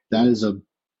because that is a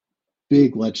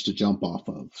big ledge to jump off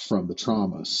of from the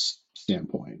trauma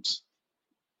standpoint.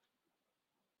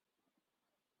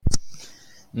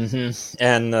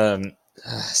 And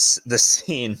the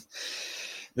scene,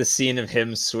 the scene of him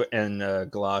and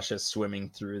Galasha swimming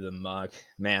through the muck,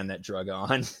 man, that drug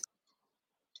on.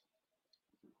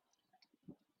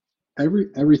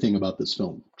 Everything about this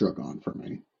film drug on for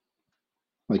me.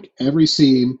 Like every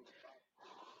scene.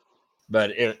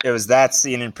 But it was that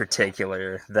scene in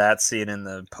particular, that scene in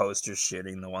the poster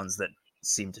shooting, the ones that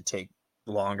seem to take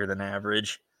longer than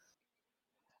average.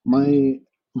 My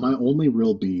my only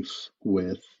real beef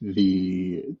with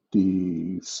the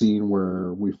scene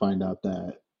where we find out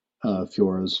that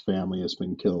Fiora's family has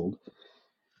been killed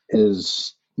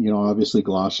is, obviously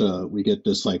Galasha, we get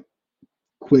this like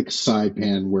quick side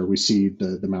pan where we see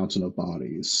the mountain of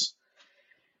bodies.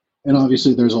 And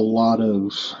obviously there's a lot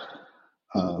of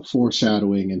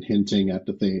foreshadowing and hinting at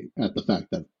the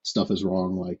fact that stuff is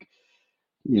wrong, like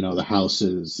the house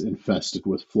is infested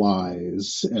with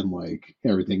flies and like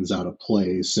everything's out of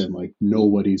place and like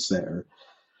nobody's there.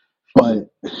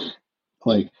 But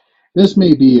like this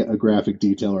may be a graphic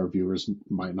detail our viewers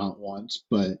might not want,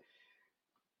 but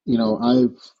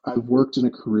I've worked in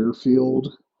a career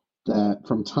field that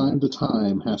from time to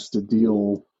time has to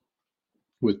deal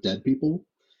with dead people,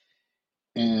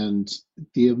 and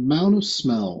the amount of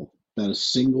smell that a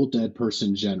single dead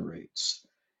person generates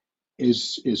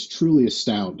is truly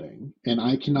astounding, and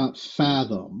I cannot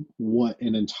fathom what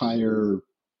an entire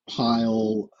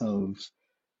pile of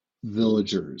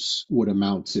villagers would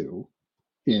amount to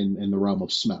in the realm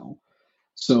of smell.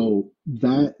 So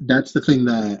that's the thing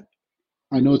that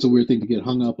I know it's a weird thing to get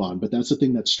hung up on, but that's the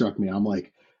thing that struck me. I'm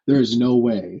like, there is no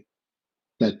way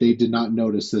that they did not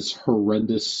notice this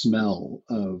horrendous smell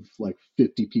of like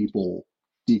 50 people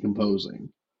decomposing.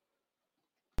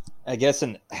 I guess.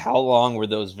 And how long were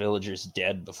those villagers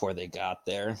dead before they got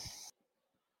there?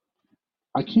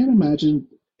 I can't imagine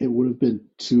it would have been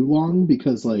too long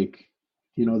because, like,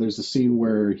 there's a scene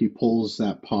where he pulls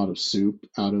that pot of soup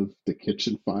out of the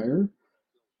kitchen fire.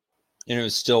 And it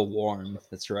was still warm.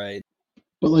 That's right.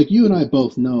 But, like, you and I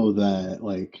both know that,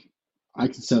 like, I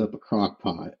could set up a crock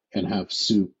pot and have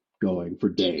soup going for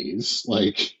days.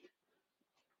 Like,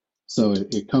 so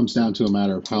it comes down to a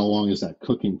matter of how long is that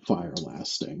cooking fire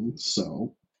lasting.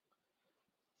 So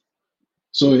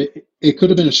it could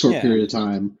have been a short Yeah, period of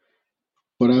time,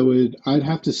 but I'd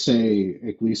have to say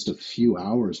at least a few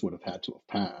hours would have had to have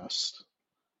passed.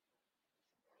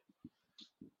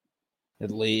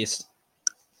 at least.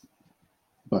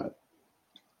 But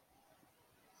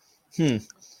Hmm.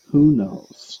 who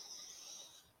knows?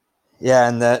 Yeah,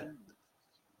 and that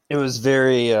it was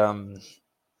very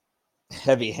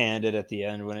heavy-handed at the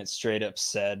end when it straight up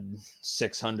said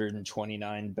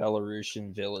 629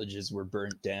 Belarusian villages were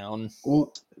burnt down.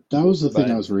 Well, that was the thing I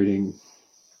But was reading.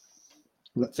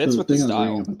 fits The with the thing I was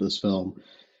reading style. about this film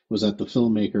was that the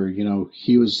filmmaker,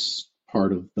 he was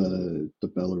part of the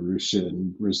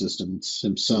Belarusian resistance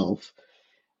himself,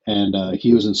 and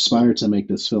he was inspired to make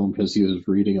this film because he was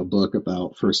reading a book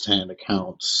about firsthand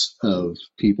accounts of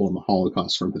people in the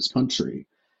Holocaust from his country.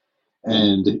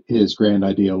 And his grand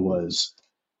idea was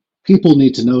people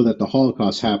need to know that the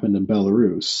Holocaust happened in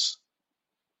Belarus.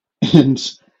 And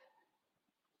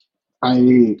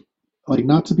I like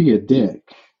not to be a dick,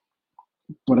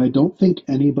 but I don't think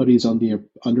anybody's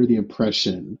under the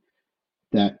impression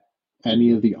that any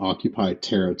of the occupied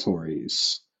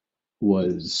territories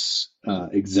was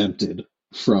exempted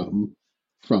from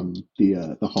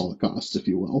the Holocaust, if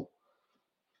you will.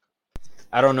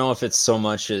 I don't know if it's so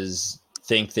much as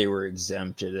think they were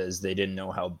exempted as they didn't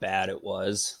know how bad it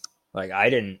was. Like I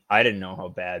didn't know how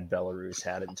bad Belarus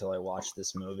had it until I watched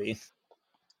this movie.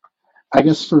 I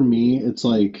guess for me, it's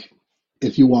like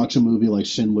if you watch a movie like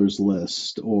Schindler's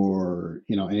List or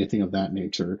anything of that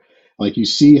nature, like you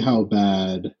see how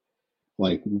bad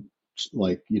like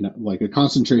like a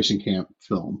concentration camp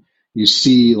film, you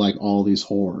see like all these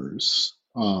horrors.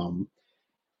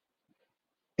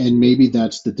 And maybe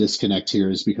that's the disconnect here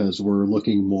is because we're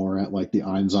looking more at like the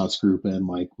Einsatzgruppe and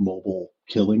like mobile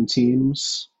killing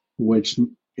teams, which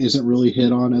isn't really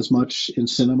hit on as much in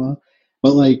cinema.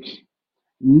 But like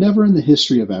never in the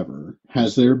history of ever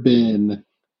has there been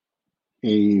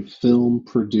a film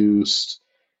produced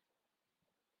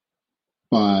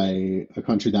by a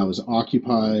country that was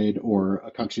occupied or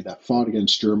a country that fought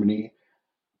against Germany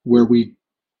where we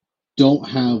don't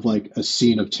have like a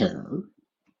scene of terror.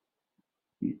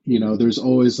 There's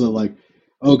always the like,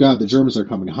 oh God, the Germans are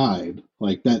coming, hide.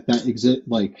 Like that exist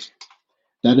like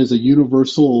that is a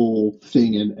universal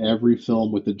thing in every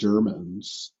film with the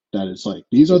Germans. That it's like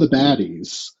these are the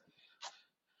baddies,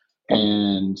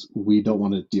 and we don't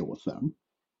want to deal with them.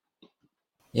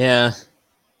 Yeah,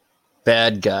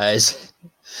 bad guys.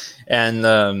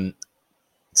 And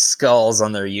skulls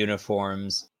on their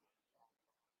uniforms.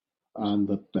 I'm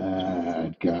the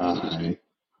bad guy.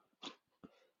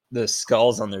 The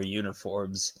skulls on their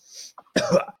uniforms.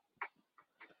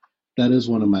 That is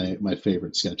one of my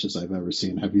favorite sketches I've ever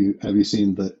seen. Have you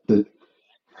seen the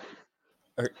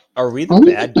Are we the Are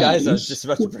we the bad guys? I was baddies? just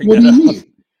about to bring What do that you up.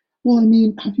 mean? Well, I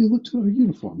mean, have you looked at our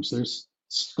uniforms? There's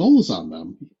skulls on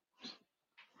them.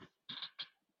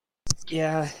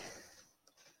 Yeah,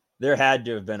 there had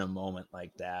to have been a moment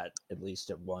like that, at least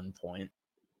at one point.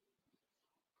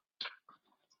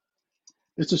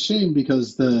 It's a shame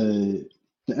because the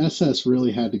SS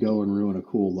really had to go and ruin a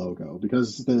cool logo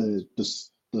because the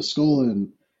skull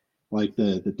and like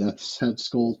the Death's Head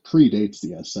skull predates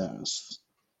the SS.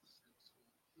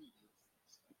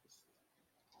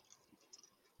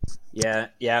 Yeah,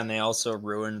 yeah, and they also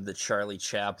ruined the Charlie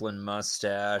Chaplin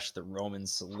mustache, the Roman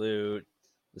salute,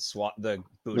 the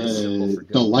Buddhist symbol The for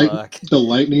the good light luck. the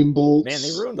lightning Man,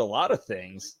 they bolts. ruined a lot of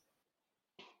things.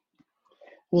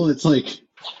 Well, it's like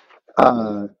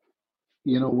uh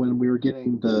when we were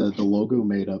getting the logo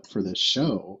made up for this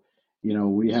show,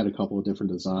 we had a couple of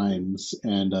different designs,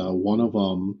 and one of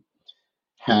them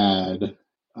had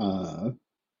uh,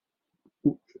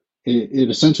 it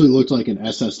essentially looked like an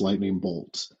SS lightning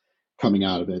bolt coming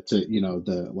out of it to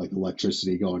the like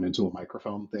electricity going into a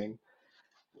microphone thing.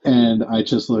 And I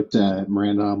just looked at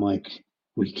Miranda. I'm like,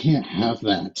 we can't have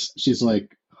that. She's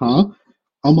like, huh?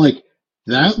 I'm like,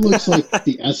 that looks like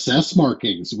the SS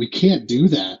markings. We can't do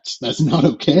that. That's not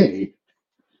okay.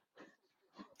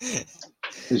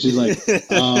 And she's like,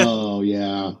 oh,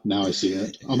 yeah, now I see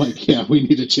it. I'm like, yeah, we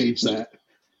need to change that.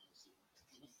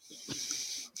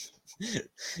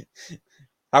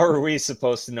 How are we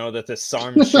supposed to know that the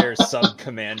Sarmshare sub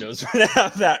commandos would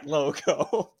have that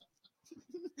logo?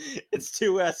 It's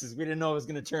two S's. We didn't know it was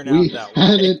going to turn We out that way.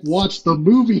 hadn't watched the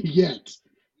movie yet.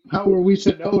 How were we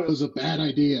to know it was a bad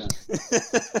idea?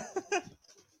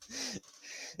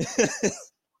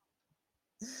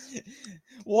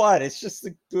 What? It's just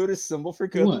the Buddhist symbol for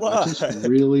good What? I luck. just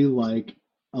really like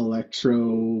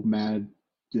electromag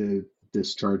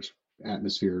discharge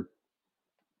atmosphere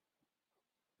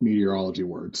meteorology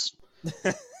words.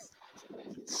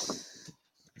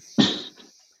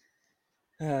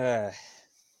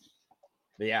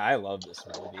 But yeah, I love this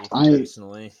movie I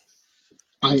personally.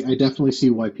 I definitely see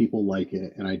why people like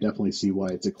it, and I definitely see why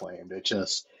it's acclaimed.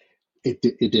 It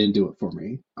didn't do it for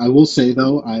me. I will say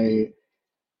though,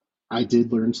 I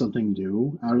did learn something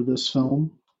new out of this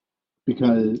film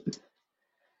because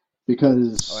Oh,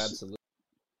 because absolutely.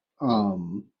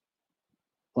 um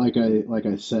like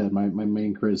I said, my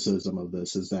main criticism of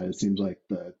this is that it seems like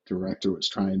the director was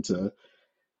trying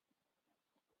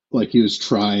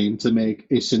to make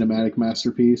a cinematic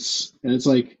masterpiece, and it's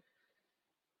like,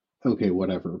 okay,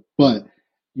 whatever. But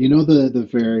the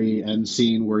very end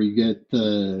scene where you get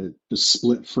the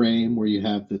split frame where you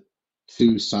have the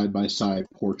two side by side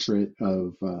portrait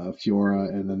of Fiora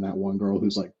and then that one girl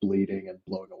who's like bleeding and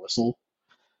blowing a whistle.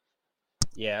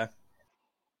 Yeah.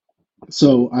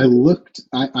 So I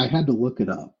had to look it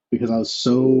up because I was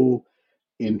so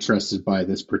interested by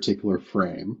this particular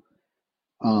frame.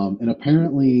 And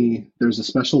apparently, there's a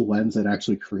special lens that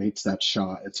actually creates that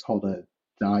shot. It's called a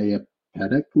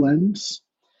diapetic lens.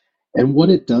 And what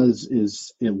it does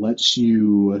is it lets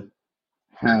you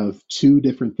have two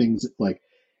different things, like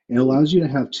it allows you to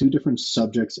have two different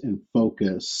subjects in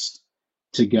focus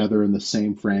together in the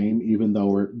same frame, even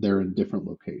though they're in different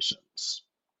locations.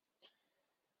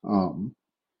 Um,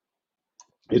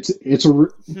 it's it's a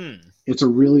Hmm. it's a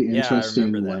really Yeah, I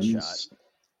remember interesting that shot. lens.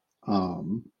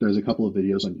 There's a couple of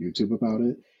videos on YouTube about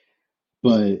it,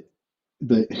 but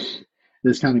the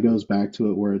this kind of goes back to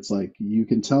it where it's like you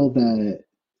can tell that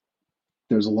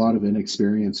there's a lot of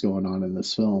inexperience going on in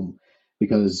this film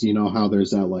because you know how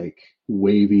there's that like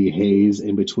wavy haze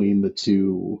in between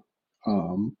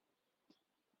um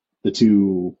the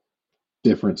two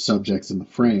different subjects in the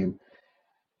frame.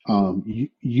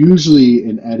 Usually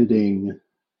in editing,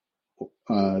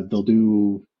 they'll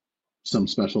do some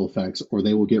special effects or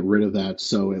they will get rid of that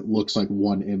so it looks like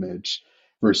one image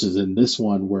versus in this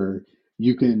one where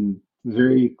you can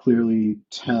very clearly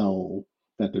tell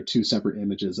that they're two separate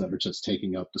images that are just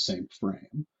taking up the same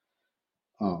frame.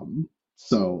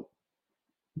 So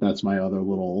that's my other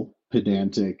little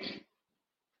pedantic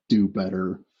do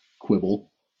better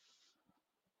quibble.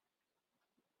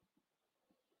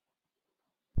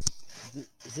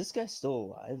 Is this guy still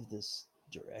alive? This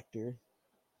director?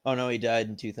 Oh no, he died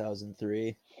in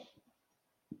 2003.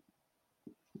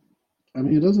 I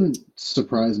mean, it doesn't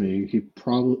surprise me. He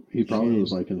probably was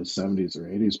Shame. like in his 70s or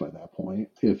 80s by that point.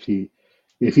 If he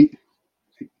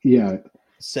yeah,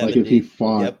 like if he 70.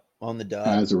 fought Yep, on the dot.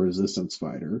 as a resistance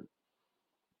fighter.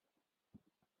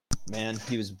 Man,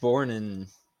 he was born in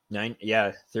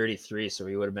 33, so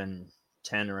he would have been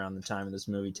 10 around the time this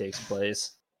movie takes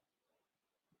place.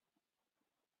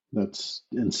 That's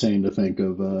insane to think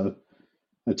of a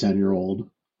 10-year-old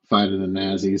fighting the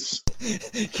Nazis.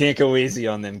 Can't go easy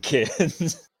on them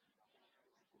kids.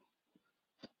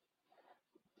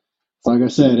 Like I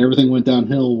said, everything went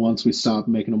downhill once we stopped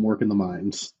making them work in the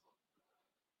mines.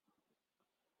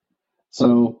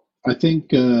 So I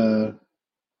think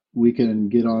we can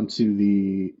get on to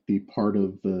the part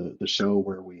of the show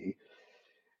where we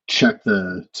check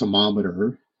the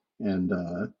thermometer and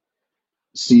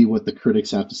see what the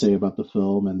critics have to say about the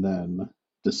film, and then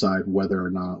decide whether or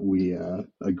not we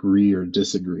agree or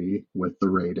disagree with the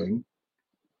rating.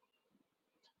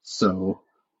 So,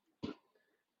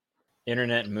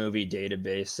 Internet Movie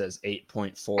Database says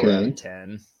 8.4 out of okay.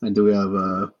 10. And do we have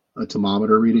a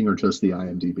thermometer reading or just the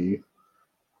IMDb?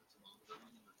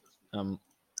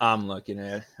 I'm looking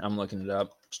it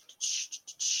up.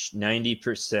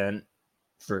 90%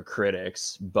 for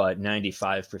critics, but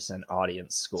 95%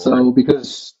 audience score. So,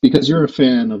 because you're a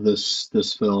fan of this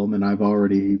film, and I've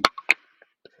already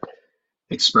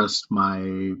expressed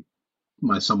my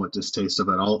somewhat distaste of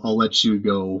it, I'll let you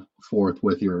go forth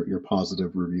with your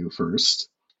positive review first.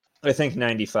 I think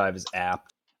 95 is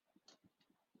apt.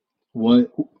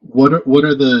 What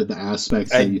are the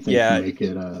aspects that I you think yeah, make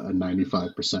it a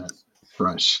 95%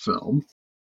 fresh film?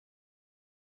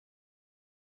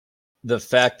 the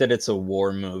fact that it's a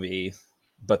war movie,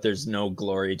 but there's no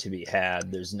glory to be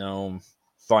had. There's no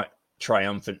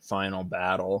triumphant final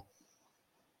battle.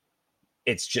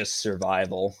 It's just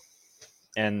survival.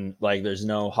 And like there's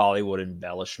no Hollywood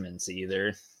embellishments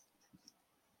either.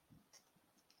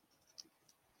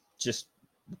 Just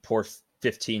poor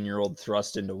 15-year-old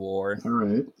thrust into war. All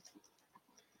right.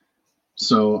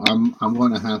 So I'm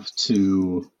going to have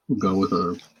to go with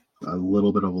a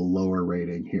little bit of a lower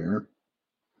rating here.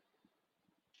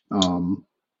 Um,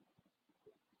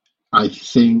 I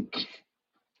think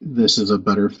this is a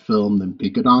better film than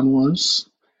Picadon was,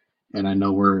 and I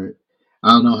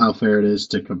don't know how fair it is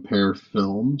to compare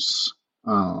films.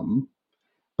 Um,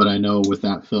 but I know with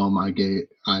that film I gave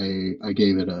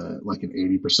it a like an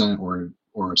 80%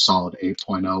 or a solid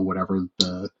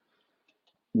 8.0,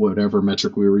 whatever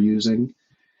metric we were using.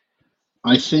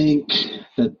 I think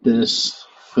that this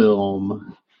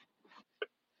film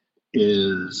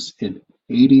is an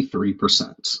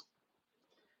 83%.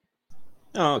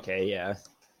 Oh, okay, yeah.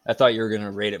 I thought you were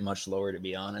gonna rate it much lower, to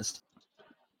be honest.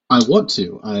 I want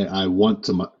to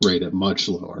rate it much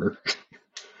lower,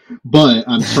 but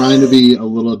I'm trying to be a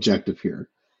little objective here.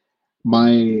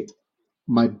 My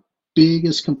my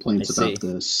biggest I complaints see. about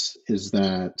this is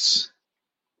that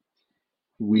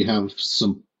we have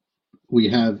some we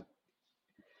have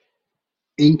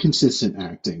inconsistent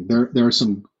acting. There are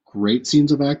some great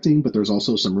scenes of acting, but there's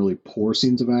also some really poor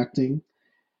scenes of acting.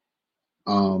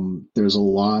 There's a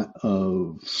lot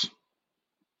of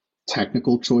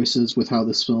technical choices with how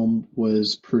this film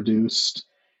was produced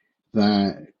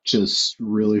that just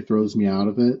really throws me out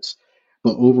of it.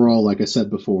 But overall, like I said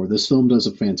before, this film does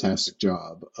a fantastic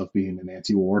job of being an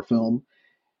anti-war film.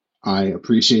 I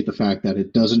appreciate the fact that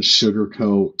it doesn't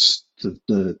sugarcoat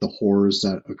the horrors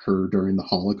that occur during the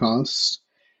Holocaust.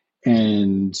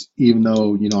 And even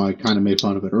though, I kind of made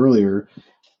fun of it earlier,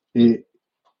 it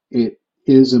it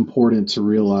is important to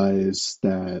realize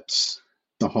that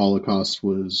the Holocaust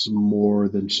was more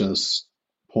than just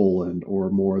Poland or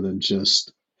more than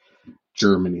just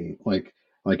Germany. Like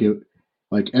it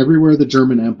like everywhere the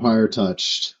German Empire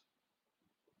touched,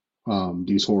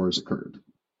 these horrors occurred.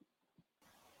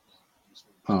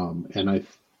 Um, and I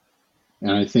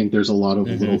and I think there's a lot of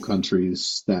Mm-hmm. little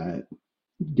countries that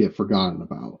get forgotten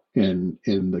about in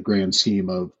the grand scheme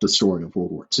of the story of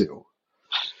World War II.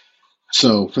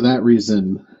 So for that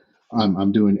reason,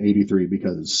 I'm doing 83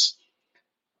 because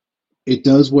it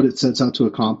does what it sets out to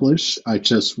accomplish. I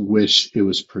just wish it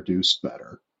was produced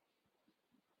better.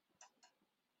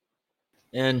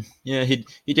 And yeah,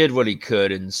 he did what he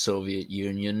could in Soviet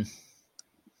Union.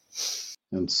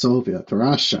 And Soviet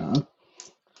Russia,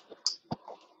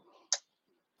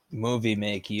 Movie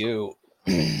make you.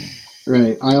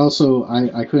 right?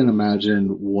 I couldn't imagine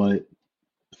what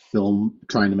film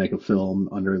trying to make a film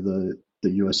under the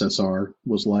USSR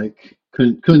was like.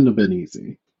 Couldn't have been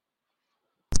easy.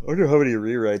 I wonder how many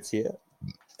rewrites he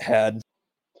had.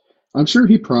 I'm sure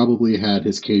he probably had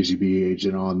his KGB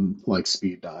agent on like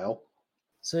speed dial.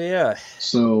 So yeah,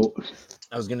 So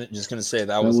I was just gonna say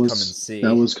that was Come and See.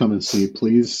 That was Come and See.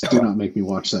 Please do not make me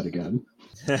watch that again.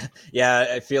 Yeah,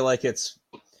 I feel like it's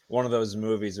one of those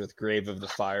movies with Grave of the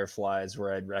Fireflies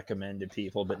where I'd recommend to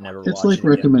people but never watch it. It's like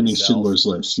recommending Schindler's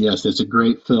List. Yes, it's a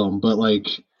great film, but like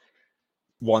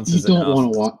once you don't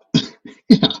want to watch.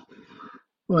 Yeah,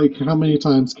 like how many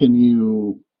times can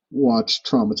you watch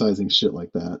traumatizing shit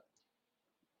like that?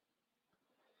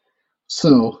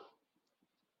 So,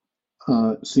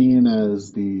 seeing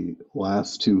as the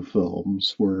last two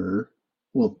films were,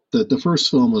 well, the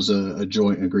first film was a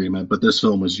joint agreement, but this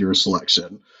film was your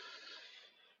selection.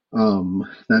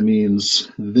 That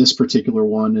means this particular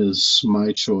one is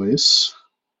my choice.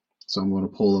 So I'm going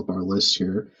to pull up our list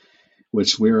here,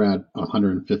 which we're at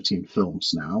 115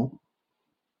 films now.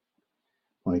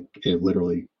 Like it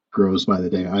literally grows by the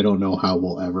day. I don't know how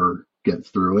we'll ever get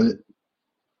through it.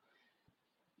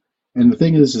 And the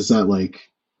thing is that like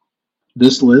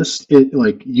this list, it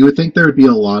like you would think there would be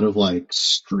a lot of like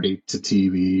straight to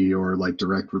TV or like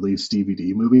direct release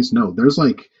DVD movies. No, there's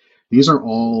like these are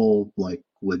all like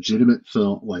legitimate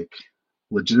films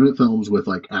with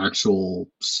like actual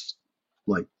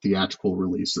like theatrical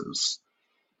releases.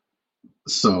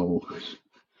 So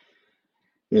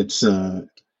it's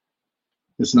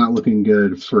not looking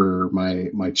good for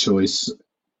my choice.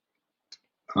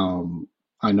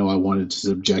 I know I wanted to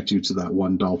subject you to that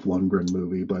one Dolph Lundgren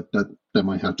movie, but that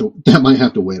might have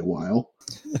to wait a while.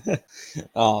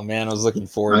 Oh man, I was looking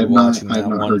forward to watching that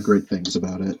one. I've not heard great things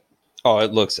about it. Oh,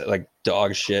 it looks like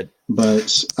dog shit.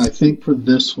 But I think for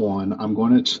this one, I'm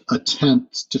going to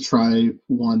attempt to try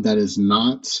one that is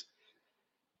not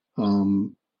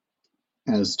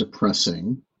as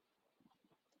depressing.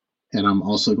 And I'm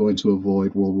also going to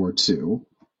avoid World War II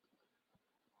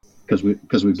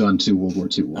because we've done two World War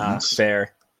II ones.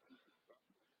 Fair.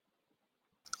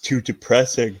 Too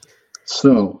depressing.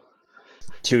 So.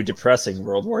 Two depressing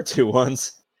World War II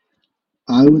ones.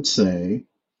 I would say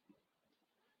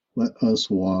let us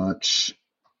watch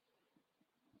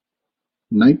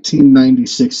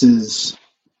 1996's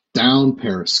Down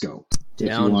Periscope.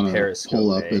 If you want to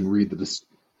pull up and read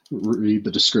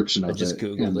the description of it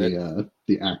and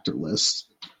the actor list.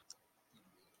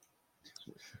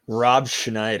 Rob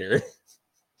Schneider.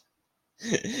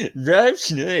 Rob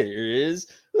Schneider is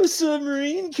a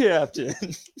submarine captain.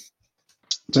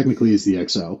 Technically, he's the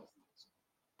XO.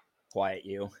 Quiet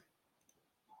you.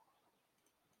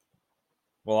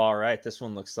 Well, all right. This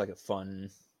one looks like a fun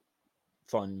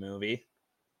movie.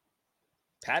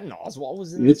 Patton Oswalt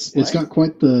was in this. It's got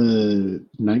quite the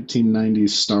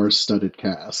 1990s star-studded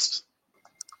cast.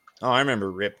 Oh, I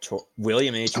remember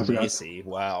William H. Macy.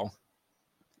 Wow.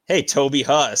 Hey, Toby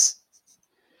Huss.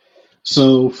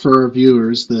 So, for our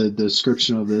viewers, the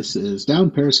description of this is Down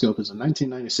Periscope is a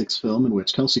 1996 film in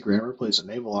which Kelsey Grammer plays a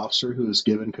naval officer who is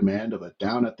given command of a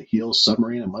down-at-the-heels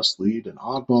submarine and must lead an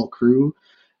oddball crew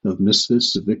of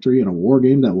misfits to victory in a war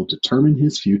game that will determine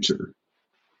his future.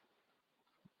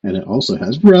 And it also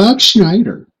has Rob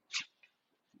Schneider.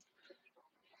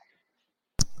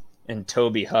 And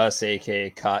Toby Huss, a.k.a.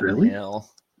 Cotton Hill.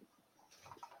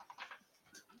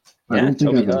 I don't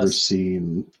think I've ever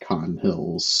seen Cotton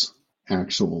Hill's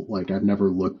actual, like, I've never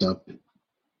looked up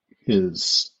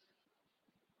his...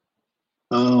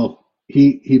 Oh,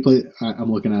 he played...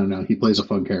 I'm looking at him now. He plays a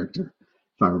fun character,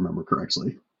 if I remember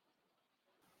correctly.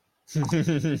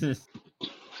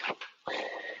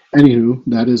 Anywho,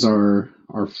 that is our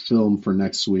film for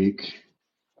next week.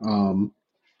 All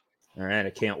right, I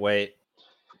can't wait.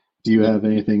 Do you have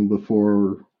anything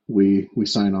before we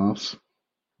sign off?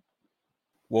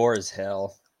 War is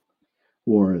hell.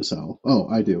 War is hell. Oh,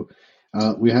 I do.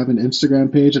 We have an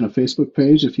Instagram page and a Facebook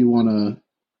page if you want to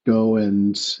go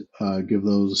and give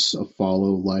those a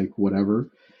follow, like,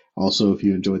 whatever. Also, if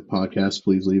you enjoyed the podcast,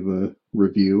 please leave a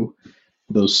review.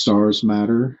 Those stars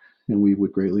matter, and we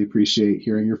would greatly appreciate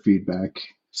hearing your feedback,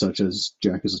 such as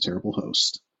Jack is a terrible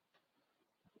host.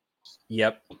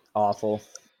 Yep, awful.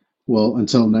 Well,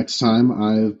 until next time,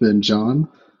 I've been John.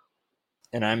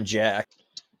 And I'm Jack.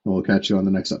 And we'll catch you on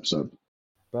the next episode.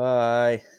 Bye.